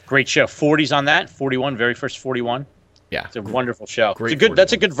 Great show. 40's on that. 41, very first 41. Yeah. It's a wonderful show. Great.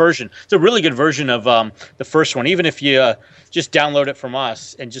 That's a good version. It's a really good version of the first one. Even if you just download it from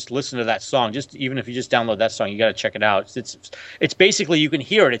us and just listen to that song, even if you just download that song, you got to check it out. It's basically, you can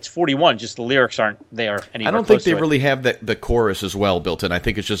hear it. It's 41, just the lyrics aren't there anymore. I don't think they really have the chorus as well built in. I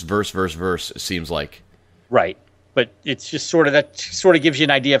think it's just verse, verse, verse, it seems like. Right. But it's just sort of gives you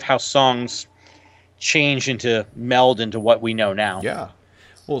an idea of how songs change meld into what we know now. Yeah.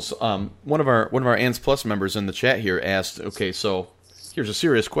 Well, so, one of our Ants Plus members in the chat here asked, okay, so here's a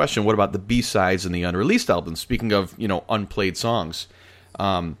serious question. What about the B-sides and the unreleased albums? Speaking of, unplayed songs,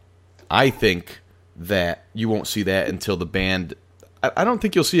 I think that you won't see that until the band. I don't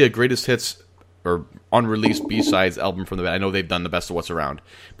think you'll see a greatest hits or unreleased B-sides album from the band. I know they've done the best of what's around,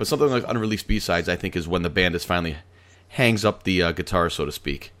 but something like unreleased B-sides, I think, is when the band is finally hangs up the guitar, so to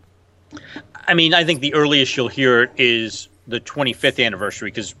speak. I mean, I think the earliest you'll hear it is the 25th anniversary,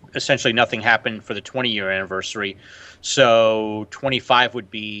 because essentially nothing happened for the 20-year anniversary. So 25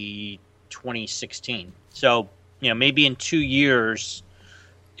 would be 2016. So, maybe in 2 years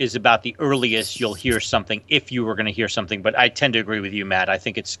is about the earliest you'll hear something, if you were going to hear something. But I tend to agree with you, Matt. I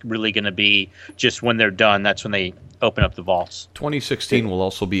think it's really going to be just when they're done. That's when they open up the vaults. 2016 will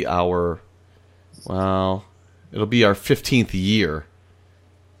also be it'll be our 15th year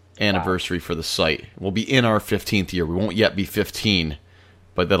anniversary for the site. We'll be in our 15th year. We won't yet be 15,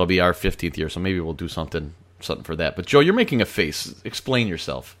 but that'll be our 15th year. So maybe we'll do something for that. But Joe, you're making a face. Explain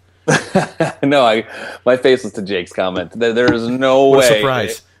yourself. No, my face was to Jake's comment. There's no way. What a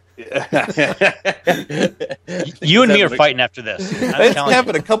surprise. You and me are fighting after this. It's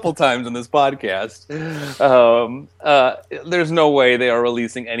happened a couple times in this podcast. There's no way they are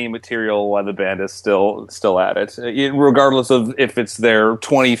releasing any material while the band is still at it, regardless of if it's their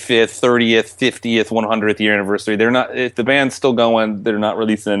 25th, 30th, 50th, 100th year anniversary. They're not. If the band's still going, they're not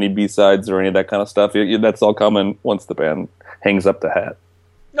releasing any B-sides or any of that kind of stuff. That's all coming once the band hangs up the hat.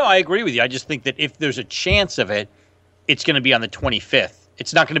 No, I agree with you. I just think that if there's a chance of it, it's going to be on the 25th.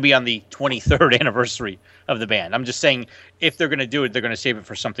 It's not going to be on the 23rd anniversary of the band. I'm just saying, if they're going to do it, they're going to save it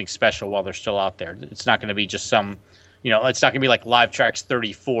for something special while they're still out there. It's not going to be just some, it's not going to be like Live Tracks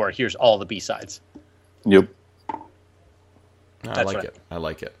 34. Here's all the B-sides. Yep. I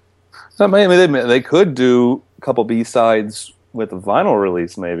like it. So maybe they could do a couple B-sides with a vinyl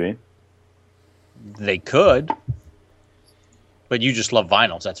release, maybe. They could. But you just love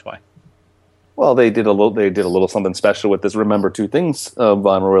vinyls, that's why. Well, they did a little something special with this Remember Two Things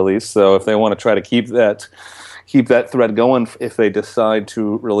vinyl release. So if they want to try to keep that thread going, if they decide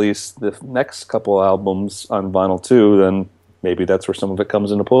to release the next couple albums on vinyl too, then maybe that's where some of it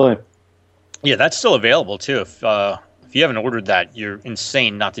comes into play. Yeah, that's still available too. If you haven't ordered that, you're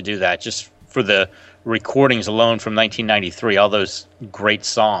insane not to do that. Just for the recordings alone from 1993, all those great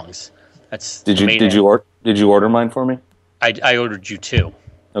songs. Did you order mine for me? I ordered you 2.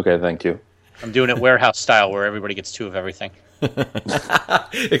 Okay, thank you. I'm doing it warehouse style, where everybody gets 2 of everything.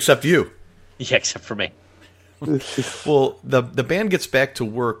 Except you. Yeah, except for me. Well, the band gets back to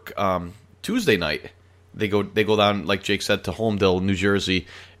work Tuesday night. They go down, like Jake said, to Holmdel, New Jersey,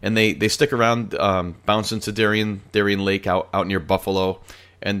 and they stick around, bounce into Darien Lake out near Buffalo,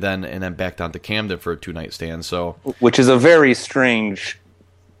 and then back down to Camden for a 2-night stand. So, which is a very strange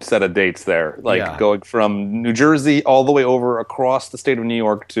set of dates there, going from New Jersey all the way over across the state of New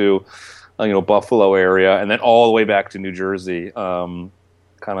York to Buffalo area, and then all the way back to New Jersey. Kind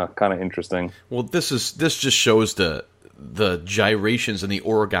of interesting. Well, this just shows the gyrations and the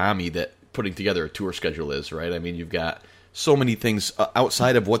origami that putting together a tour schedule is, right? I mean, you've got so many things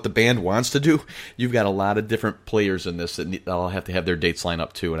outside of what the band wants to do. You've got a lot of different players in this that all have to have their dates lined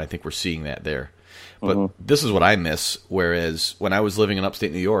up too, and I think we're seeing that there. But this is what I miss, whereas when I was living in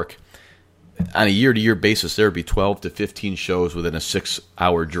upstate New York, on a year-to-year basis, there would be 12 to 15 shows within a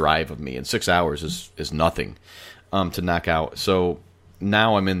 6-hour drive of me, and 6 hours is nothing to knock out. So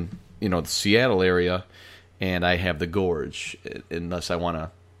now I'm in the Seattle area, and I have the Gorge, unless I want to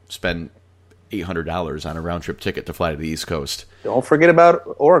spend $800 on a round-trip ticket to fly to the East Coast. Don't forget about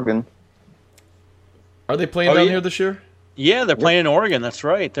Oregon. Are they playing down here this year? Yeah, they're playing in Oregon. That's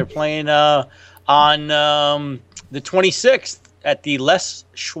right. They're playing on the 26th at the Les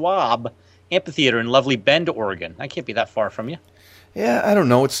Schwab Amphitheater in lovely Bend, Oregon. I can't be that far from you. Yeah, I don't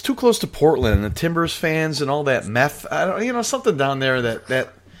know. It's too close to Portland and the Timbers fans and all that meth. I don't, something down there that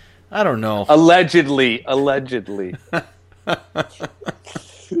I don't know. Allegedly.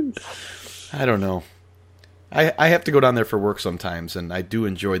 I don't know. I have to go down there for work sometimes, and I do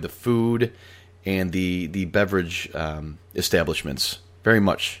enjoy the food and the beverage establishments very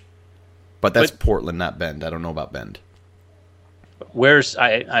much. But that's Portland, not Bend. I don't know about Bend.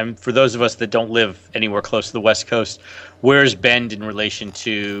 I'm for those of us that don't live anywhere close to the West Coast, where's Bend in relation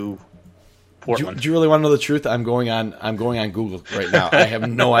to Portland? Do you really want to know the truth? I'm going on Google right now. I have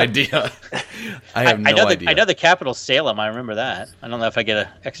no idea. I have no idea. I know the capital's Salem. I remember that. I don't know if I get an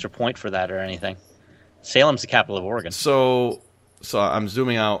extra point for that or anything. Salem's the capital of Oregon. So I'm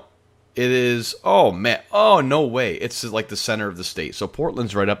zooming out. It is. Oh man. Oh no way. It's like the center of the state. So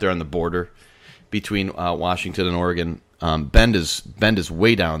Portland's right up there on the border between Washington and Oregon. Bend is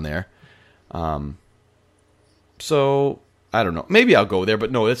way down there. So I don't know. Maybe I'll go there,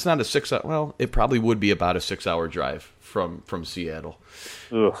 but no, it's not a 6 hour. Well, it probably would be about a 6-hour drive from Seattle.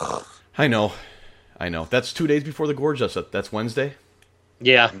 Ugh. I know. That's 2 days before the Gorge. That's Wednesday.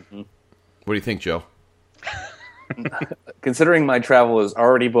 Yeah. Mm-hmm. What do you think, Joe? Considering my travel is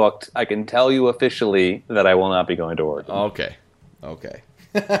already booked, I can tell you officially that I will not be going to Oregon. Okay.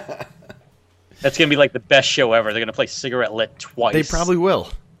 That's going to be like the best show ever. They're going to play Cigarette Lit twice. They probably will.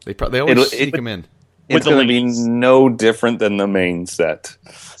 They always sneak them in. It's going to be no different than the main set.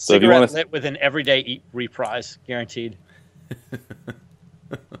 So Cigarette if you want Lit with an everyday reprise, guaranteed.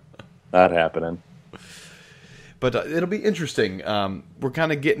 Not happening. But it'll be interesting. We're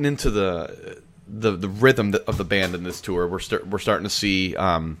kind of getting into the rhythm of the band in this tour. We're starting to see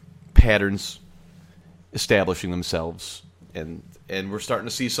patterns establishing themselves, and we're starting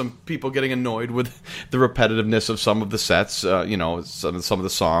to see some people getting annoyed with the repetitiveness of some of the sets. Some of the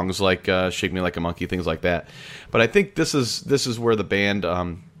songs like "Shake Me Like a Monkey," things like that. But I think this is where the band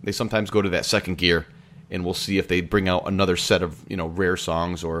they sometimes go to that second gear, and we'll see if they bring out another set of rare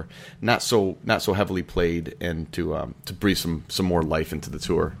songs or not so heavily played, and to breathe some more life into the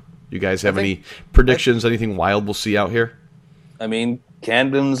tour. You guys have any predictions? Anything wild we'll see out here? I mean,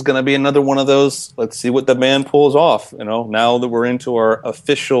 Camden's going to be another one of those. Let's see what the band pulls off. Now that we're into our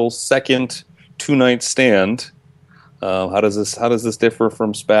official second 2-night stand, how does this differ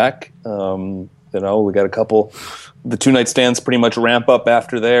from SPAC? We got a couple. The 2-night stands pretty much ramp up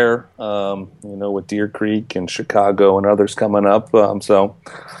after there. With Deer Creek and Chicago and others coming up. So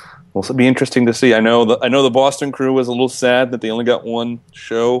it'll be interesting to see. I know the Boston crew was a little sad that they only got one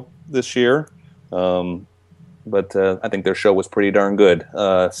show this year, but I think their show was pretty darn good.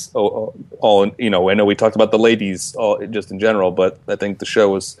 I know we talked about the ladies just in general, but I think the show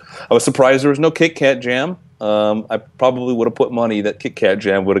was. I was surprised there was no Kit Kat Jam. I probably would have put money that Kit Kat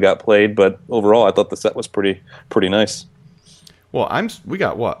Jam would have got played, but overall, I thought the set was pretty nice. Well, we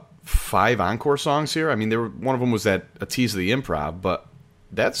got what 5 encore songs here. I mean, one of them was a tease of the Improv, but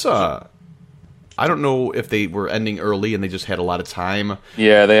that's I don't know if they were ending early and they just had a lot of time.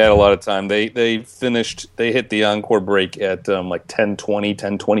 Yeah, they had a lot of time. They hit the encore break at like 10:20,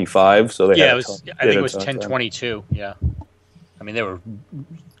 10:25. So I think it was 10:22. Yeah, I mean they were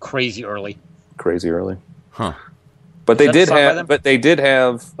crazy early. Huh? But they did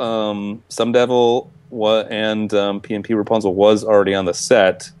have Some Devil and P&P Rapunzel was already on the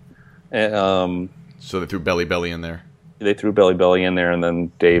set. So they threw Belly Belly in there. They threw Belly Belly in there, and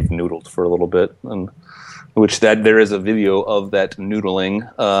then Dave noodled for a little bit, and there is a video of that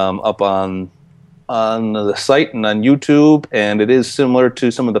noodling up on the site and on YouTube, and it is similar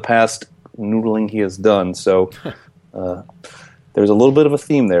to some of the past noodling he has done. So there's a little bit of a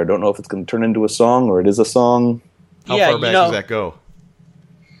theme there. Don't know if it's going to turn into a song or it is a song. How far back does that go?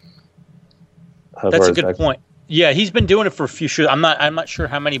 That's a good point. Yeah, he's been doing it for a few shows. I'm not sure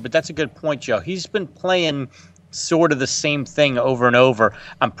how many, but that's a good point, Joe. He's been playing sort of the same thing over and over.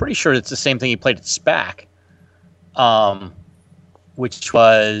 I'm pretty sure it's the same thing he played at SPAC, which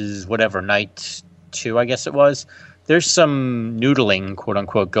was whatever, night 2, I guess it was. There's some noodling, quote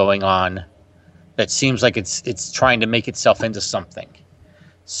unquote, going on that seems like it's trying to make itself into something.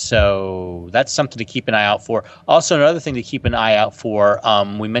 So that's something to keep an eye out for. Also, another thing to keep an eye out for,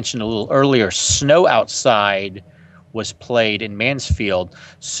 we mentioned a little earlier, Snow Outside was played in Mansfield.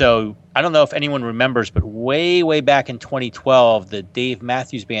 So I don't know if anyone remembers, but way back in 2012, the Dave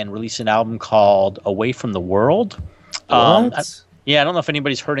Matthews Band released an album called Away from the World. I don't know if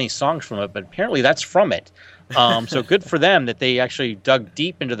anybody's heard any songs from it, but apparently that's from it. So good for them that they actually dug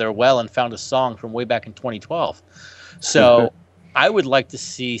deep into their well and found a song from way back in 2012. So I would like to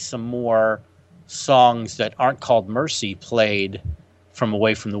see some more songs that aren't called Mercy played from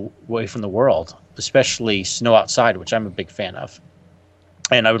Away from the World, especially Snow Outside, which I'm a big fan of.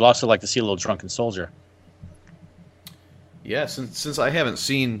 And I would also like to see a little Drunken Soldier. Yeah, since I haven't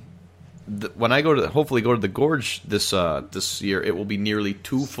seen, when I hopefully go to the Gorge this year, it will be nearly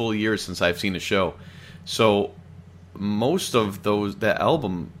 2 full years since I've seen a show. So most of that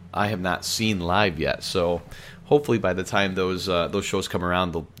album I have not seen live yet. So hopefully by the time those shows come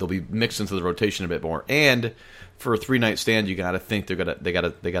around, they'll be mixed into the rotation a bit more. And for a 3-night stand, you got to think they got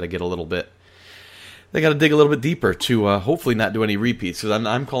to get a little bit. They got to dig a little bit deeper to hopefully not do any repeats. Because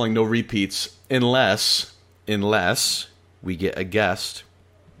I'm calling no repeats unless we get a guest.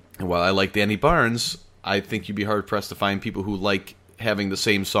 And while I like Danny Barnes, I think you'd be hard pressed to find people who like having the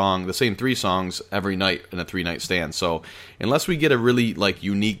same 3 songs every night in a 3-night stand. So unless we get a really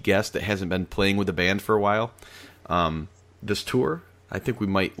unique guest that hasn't been playing with the band for a while, this tour, I think we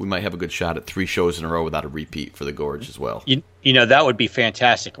might have a good shot at 3 shows in a row without a repeat for the Gorge as well. You know, that would be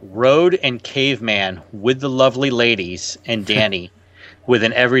fantastic. Road and Caveman with the lovely ladies and Danny with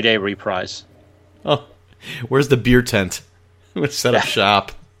an everyday reprise. Oh, where's the beer tent? Let's set up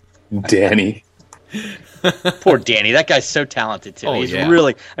shop. Danny. Poor Danny. That guy's so talented too. He's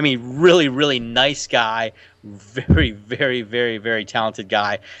really, really nice guy. Very, very, very, very talented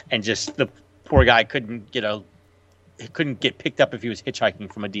guy. And just the poor guy couldn't get picked up if he was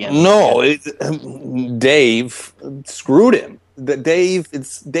hitchhiking from a DMV. No, Dave screwed him. Dave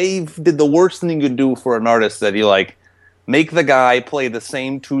did the worst thing you could do for an artist, that he make the guy play the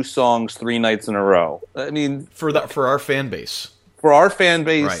same 2 songs 3 nights in a row. I mean, for our fan base. For our fan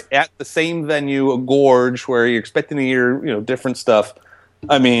base, right, at the same venue, a Gorge, where you're expecting to hear different stuff.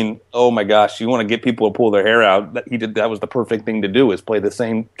 I mean, oh my gosh, you want to get people to pull their hair out. That was the perfect thing to do, is play the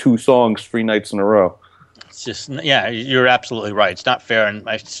same 2 songs 3 nights in a row. It's just, yeah, you're absolutely right. It's not fair, and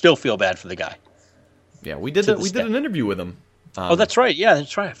I still feel bad for the guy. Yeah, we did an interview with him. Oh, that's right. Yeah,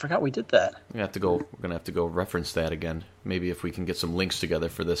 that's right. I forgot we did that. We're gonna have to go reference that again. Maybe if we can get some links together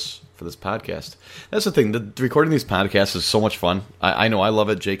for this podcast. That's the thing. The recording these podcasts is so much fun. I know I love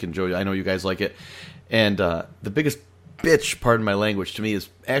it. Jake and Joey, I know you guys like it. And the biggest bitch, pardon my language, to me is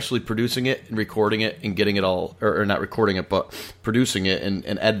actually producing it and recording it and getting it all, or not recording it, but producing it and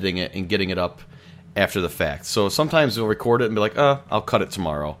editing it and getting it up after the fact. So sometimes we'll record it and be like, I'll cut it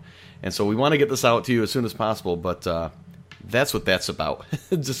tomorrow. And so we want to get this out to you as soon as possible, but that's what that's about.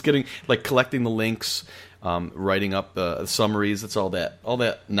 Just collecting the links, writing up summaries. It's all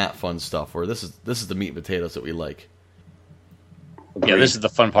that not fun stuff. Where this is the meat and potatoes that we like. Yeah, this is the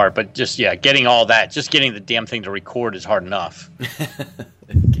fun part. But just getting all that, just getting the damn thing to record is hard enough.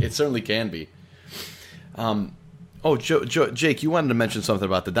 It certainly can be. Jake, you wanted to mention something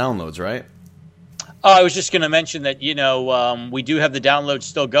about the downloads, right? I was just going to mention that we do have the downloads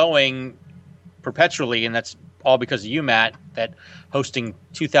still going perpetually, and that's all because of you, Matt, that hosting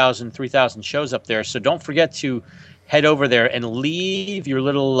 2,000, 3,000 shows up there. So don't forget to head over there and leave your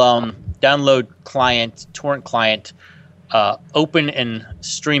little download client, torrent client, open and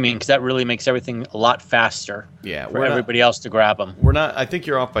streaming, because that really makes everything a lot faster for everybody else to grab them. We're not. I think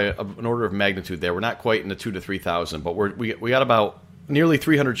you're off by an order of magnitude there. We're not quite in the 2,000 to 3,000, but we got about nearly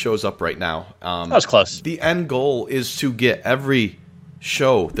 300 shows up right now. That was close. The end goal is to get every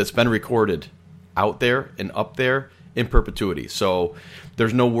show that's been recorded out there and up there in perpetuity. So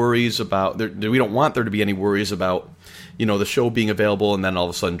there's no worries about we don't want there to be any worries about the show being available and then all of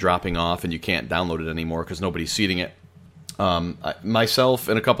a sudden dropping off and you can't download it anymore because nobody's seeding it. Myself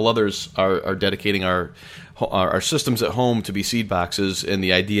and a couple others are dedicating our systems at home to be seed boxes, and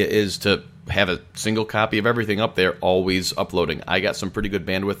the idea is to have a single copy of everything up there, always uploading. I got some pretty good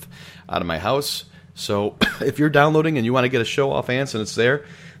bandwidth out of my house, so if you're downloading and you want to get a show off Ants and it's there,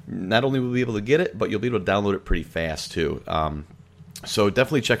 not only will you be able to get it, but you'll be able to download it pretty fast too. So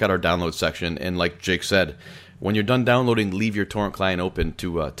definitely check out our download section, and like Jake said, when you're done downloading, leave your torrent client open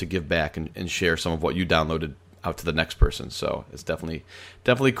to give back and share some of what you downloaded out to the next person. So it's definitely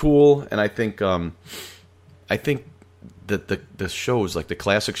cool, and I think the shows, like the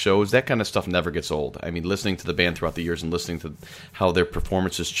classic shows, that kind of stuff never gets old. I mean, listening to the band throughout the years and listening to how their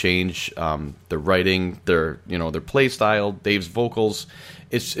performances change, their writing, their play style, Dave's vocals,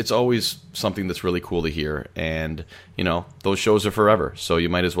 it's always something that's really cool to hear. And those shows are forever, so you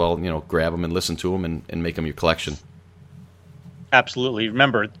might as well grab them and listen to them and make them your collection. Absolutely.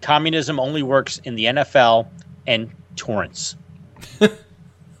 Remember, communism only works in the NFL and torrents.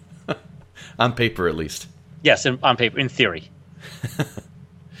 On paper, at least. Yes, on paper, in theory.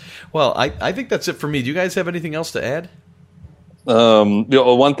 Well, I think that's it for me. Do you guys have anything else to add?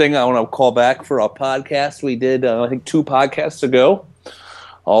 One thing I want to call back for our podcast we did, I think 2 podcasts ago.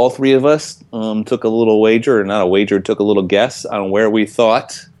 All 3 of us took a little wager, or not a wager, took a little guess on where we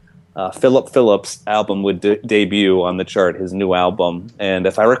thought Philip Phillips' album would debut on the chart, his new album. And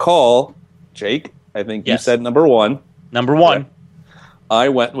if I recall, Jake, I think you said number 1. Number 1. I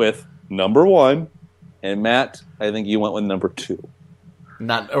went with number 1. And Matt, I think you went with number 2.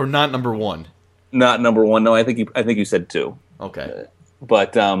 Not number 1. Not number 1. No, I think you said 2. Okay.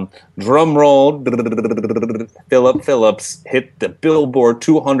 But drum roll, Philip Phillips hit the Billboard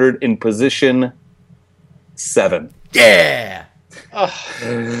 200 in position 7. Yeah.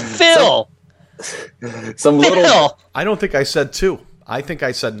 Phil. Some little. Phil. I don't think I said 2. I think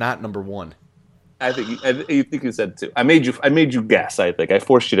I said not number 1. I think you said 2. I made you guess. I think I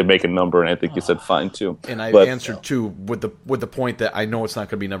forced you to make a number, and I think you said fine 2. And I answered 2 with the point that I know it's not going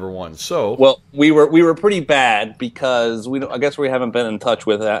to be number 1. So well, we were pretty bad because I guess we haven't been in touch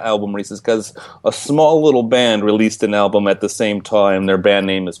with that album releases because a small little band released an album at the same time. Their band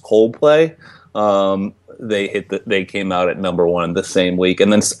name is Coldplay. They came out at number 1 the same week,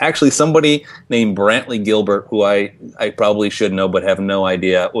 and then actually somebody named Brantley Gilbert, who I probably should know but have no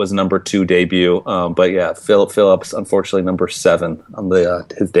idea, was number 2 debut. But yeah, Philip Phillips, unfortunately, number 7 on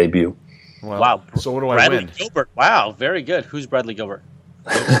his debut. Wow. So what do I Bradley win? Gilbert. Wow, very good. Who's Bradley Gilbert?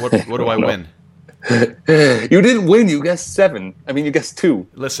 What do I win? You didn't win. You guessed 7. I mean, you guessed 2.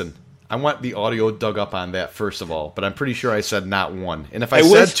 Listen, I want the audio dug up on that first of all, but I'm pretty sure I said not 1. And if I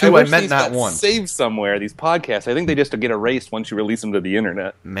said 2, I meant not 1. Saved somewhere, these podcasts. I think they just get erased once you release them to the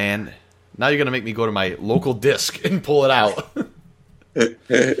internet. Man, now you're going to make me go to my local disc and pull it out.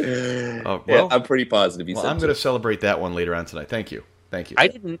 Yeah, I'm pretty positive you said I'm going to celebrate that one later on tonight. Thank you. I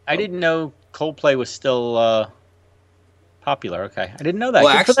didn't know Coldplay was still popular. Okay, I didn't know that.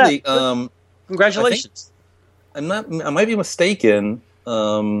 Well, Good for actually, that. Congratulations. I might be mistaken.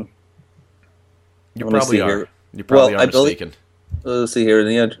 You probably are. You probably are mistaken. Let's see here.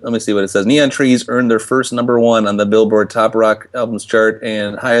 Let me see what it says. Neon Trees earned their first number 1 on the Billboard Top Rock Albums chart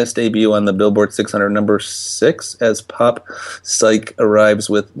and highest debut on the Billboard 600, number 6, as Pop Psych arrives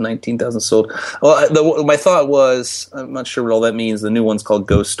with 19,000 sold. Well, my thought was, I'm not sure what all that means. The new one's called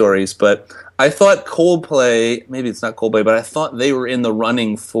Ghost Stories, but I thought Coldplay, maybe it's not Coldplay, but I thought they were in the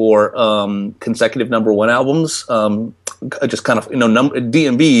running for consecutive number 1 albums. Just kind of,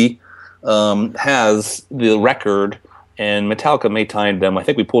 DMB has the record, and Metallica may tie them. I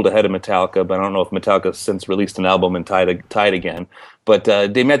think we pulled ahead of Metallica, but I don't know if Metallica has since released an album and tied again. But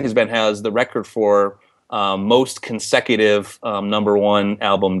Dave Matthews Band has the record for most consecutive number 1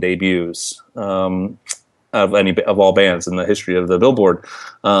 album debuts of all bands in the history of the Billboard.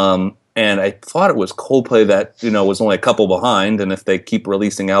 And I thought it was Coldplay that was only a couple behind, and if they keep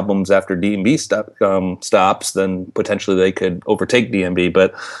releasing albums after DMB stops, then potentially they could overtake DMB.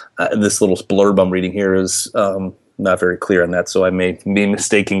 But this little blurb I'm reading here is not very clear on that, so I may be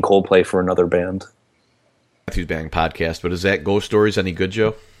mistaking Coldplay for another band. Matthews Band podcast, but is that Ghost Stories any good,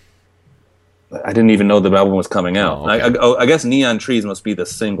 Joe? I didn't even know the album was coming out. Oh, okay. I guess Neon Trees must be the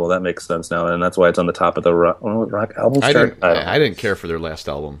single. That makes sense now, and that's why it's on the top of the rock album chart. I didn't care for their last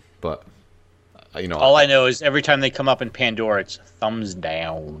album, but all I know is every time they come up in Pandora, it's thumbs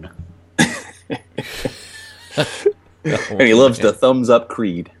down. And he loves the thumbs up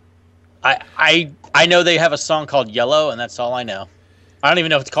Creed. I know they have a song called Yellow, and that's all I know. I don't even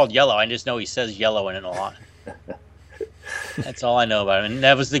know if it's called Yellow. I just know he says yellow in it a lot. That's all I know about him. And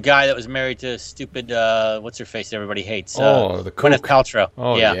that was the guy that was married to stupid, what's her face that everybody hates? The Gwyneth Paltrow.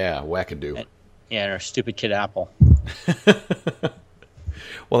 Oh, yeah, wackadoo. And her stupid kid Apple.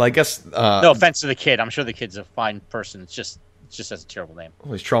 Well, I guess... no offense to the kid. I'm sure the kid's a fine person. It's just has a terrible name.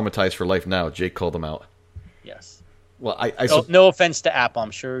 Well, he's traumatized for life now. Jake called him out. Yes. Well, no offense to Apple.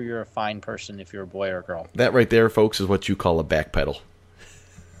 I'm sure you're a fine person if you're a boy or a girl. That right there, folks, is what you call a backpedal.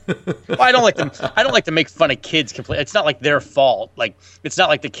 Well, I don't like to make fun of kids completely. It's not like their fault. Like, it's not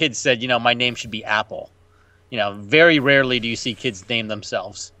like the kids said, my name should be Apple. Very rarely do you see kids name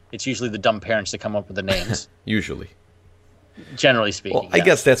themselves. It's usually the dumb parents that come up with the names. Usually. Generally speaking. Well, I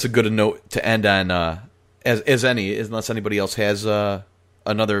guess that's a good note to end on as any, unless anybody else has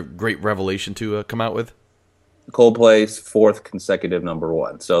another great revelation to come out with. Coldplay's 4th consecutive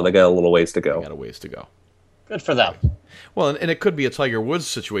 #1, so they got a little ways to go. They got a ways to go. Good for them. Well, and it could be a Tiger Woods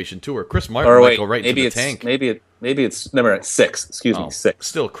situation too, or Chris Martin might go right into the tank. Maybe it's number 6. Excuse me, 6.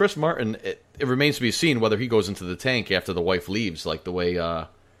 Still, Chris Martin. It remains to be seen whether he goes into the tank after the wife leaves, like the way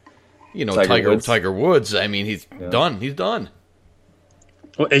Tiger Woods. I mean, he's done. He's done.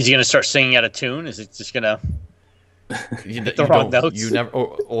 Well, is he going to start singing out of tune? Is it just going to the wrong notes? You never.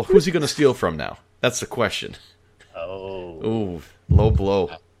 Or who's he going to steal from now? That's the question. Oh, ooh, low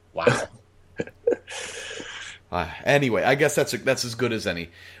blow. Wow. Anyway, I guess that's as good as any.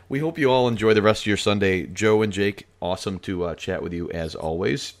 We hope you all enjoy the rest of your Sunday. Joe and Jake, awesome to chat with you as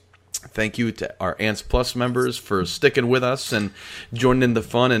always. Thank you to our Ants Plus members for sticking with us and joining in the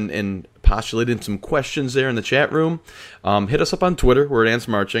fun and postulating some questions there in the chat room. Hit us up on Twitter. We're at Ants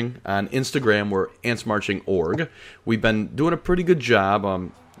Marching. On Instagram, we're AntsMarching.org. We've been doing a pretty good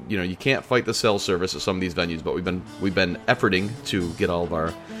job. You can't fight the cell service at some of these venues, but we've been efforting to get all of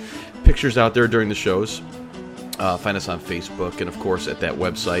our pictures out there during the shows. Find us on Facebook and, of course, at that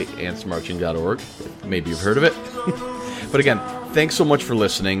website, AntsMarching.org. Maybe you've heard of it. But again, thanks so much for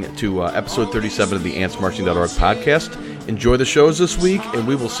listening to episode 37 of the AntsMarching.org podcast. Enjoy the shows this week, and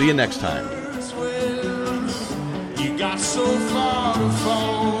we will see you next time. You got so far to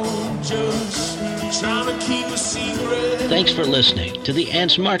fall, just trying to keep a secret. Thanks for listening to the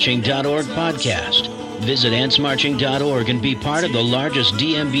AntsMarching.org podcast. Visit AntsMarching.org and be part of the largest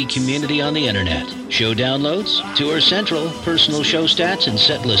DMB community on the internet. Show downloads, Tour Central, personal show stats and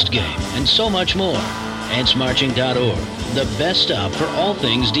setlist game, and so much more. AntsMarching.org, the best stop for all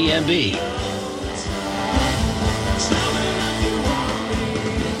things DMB.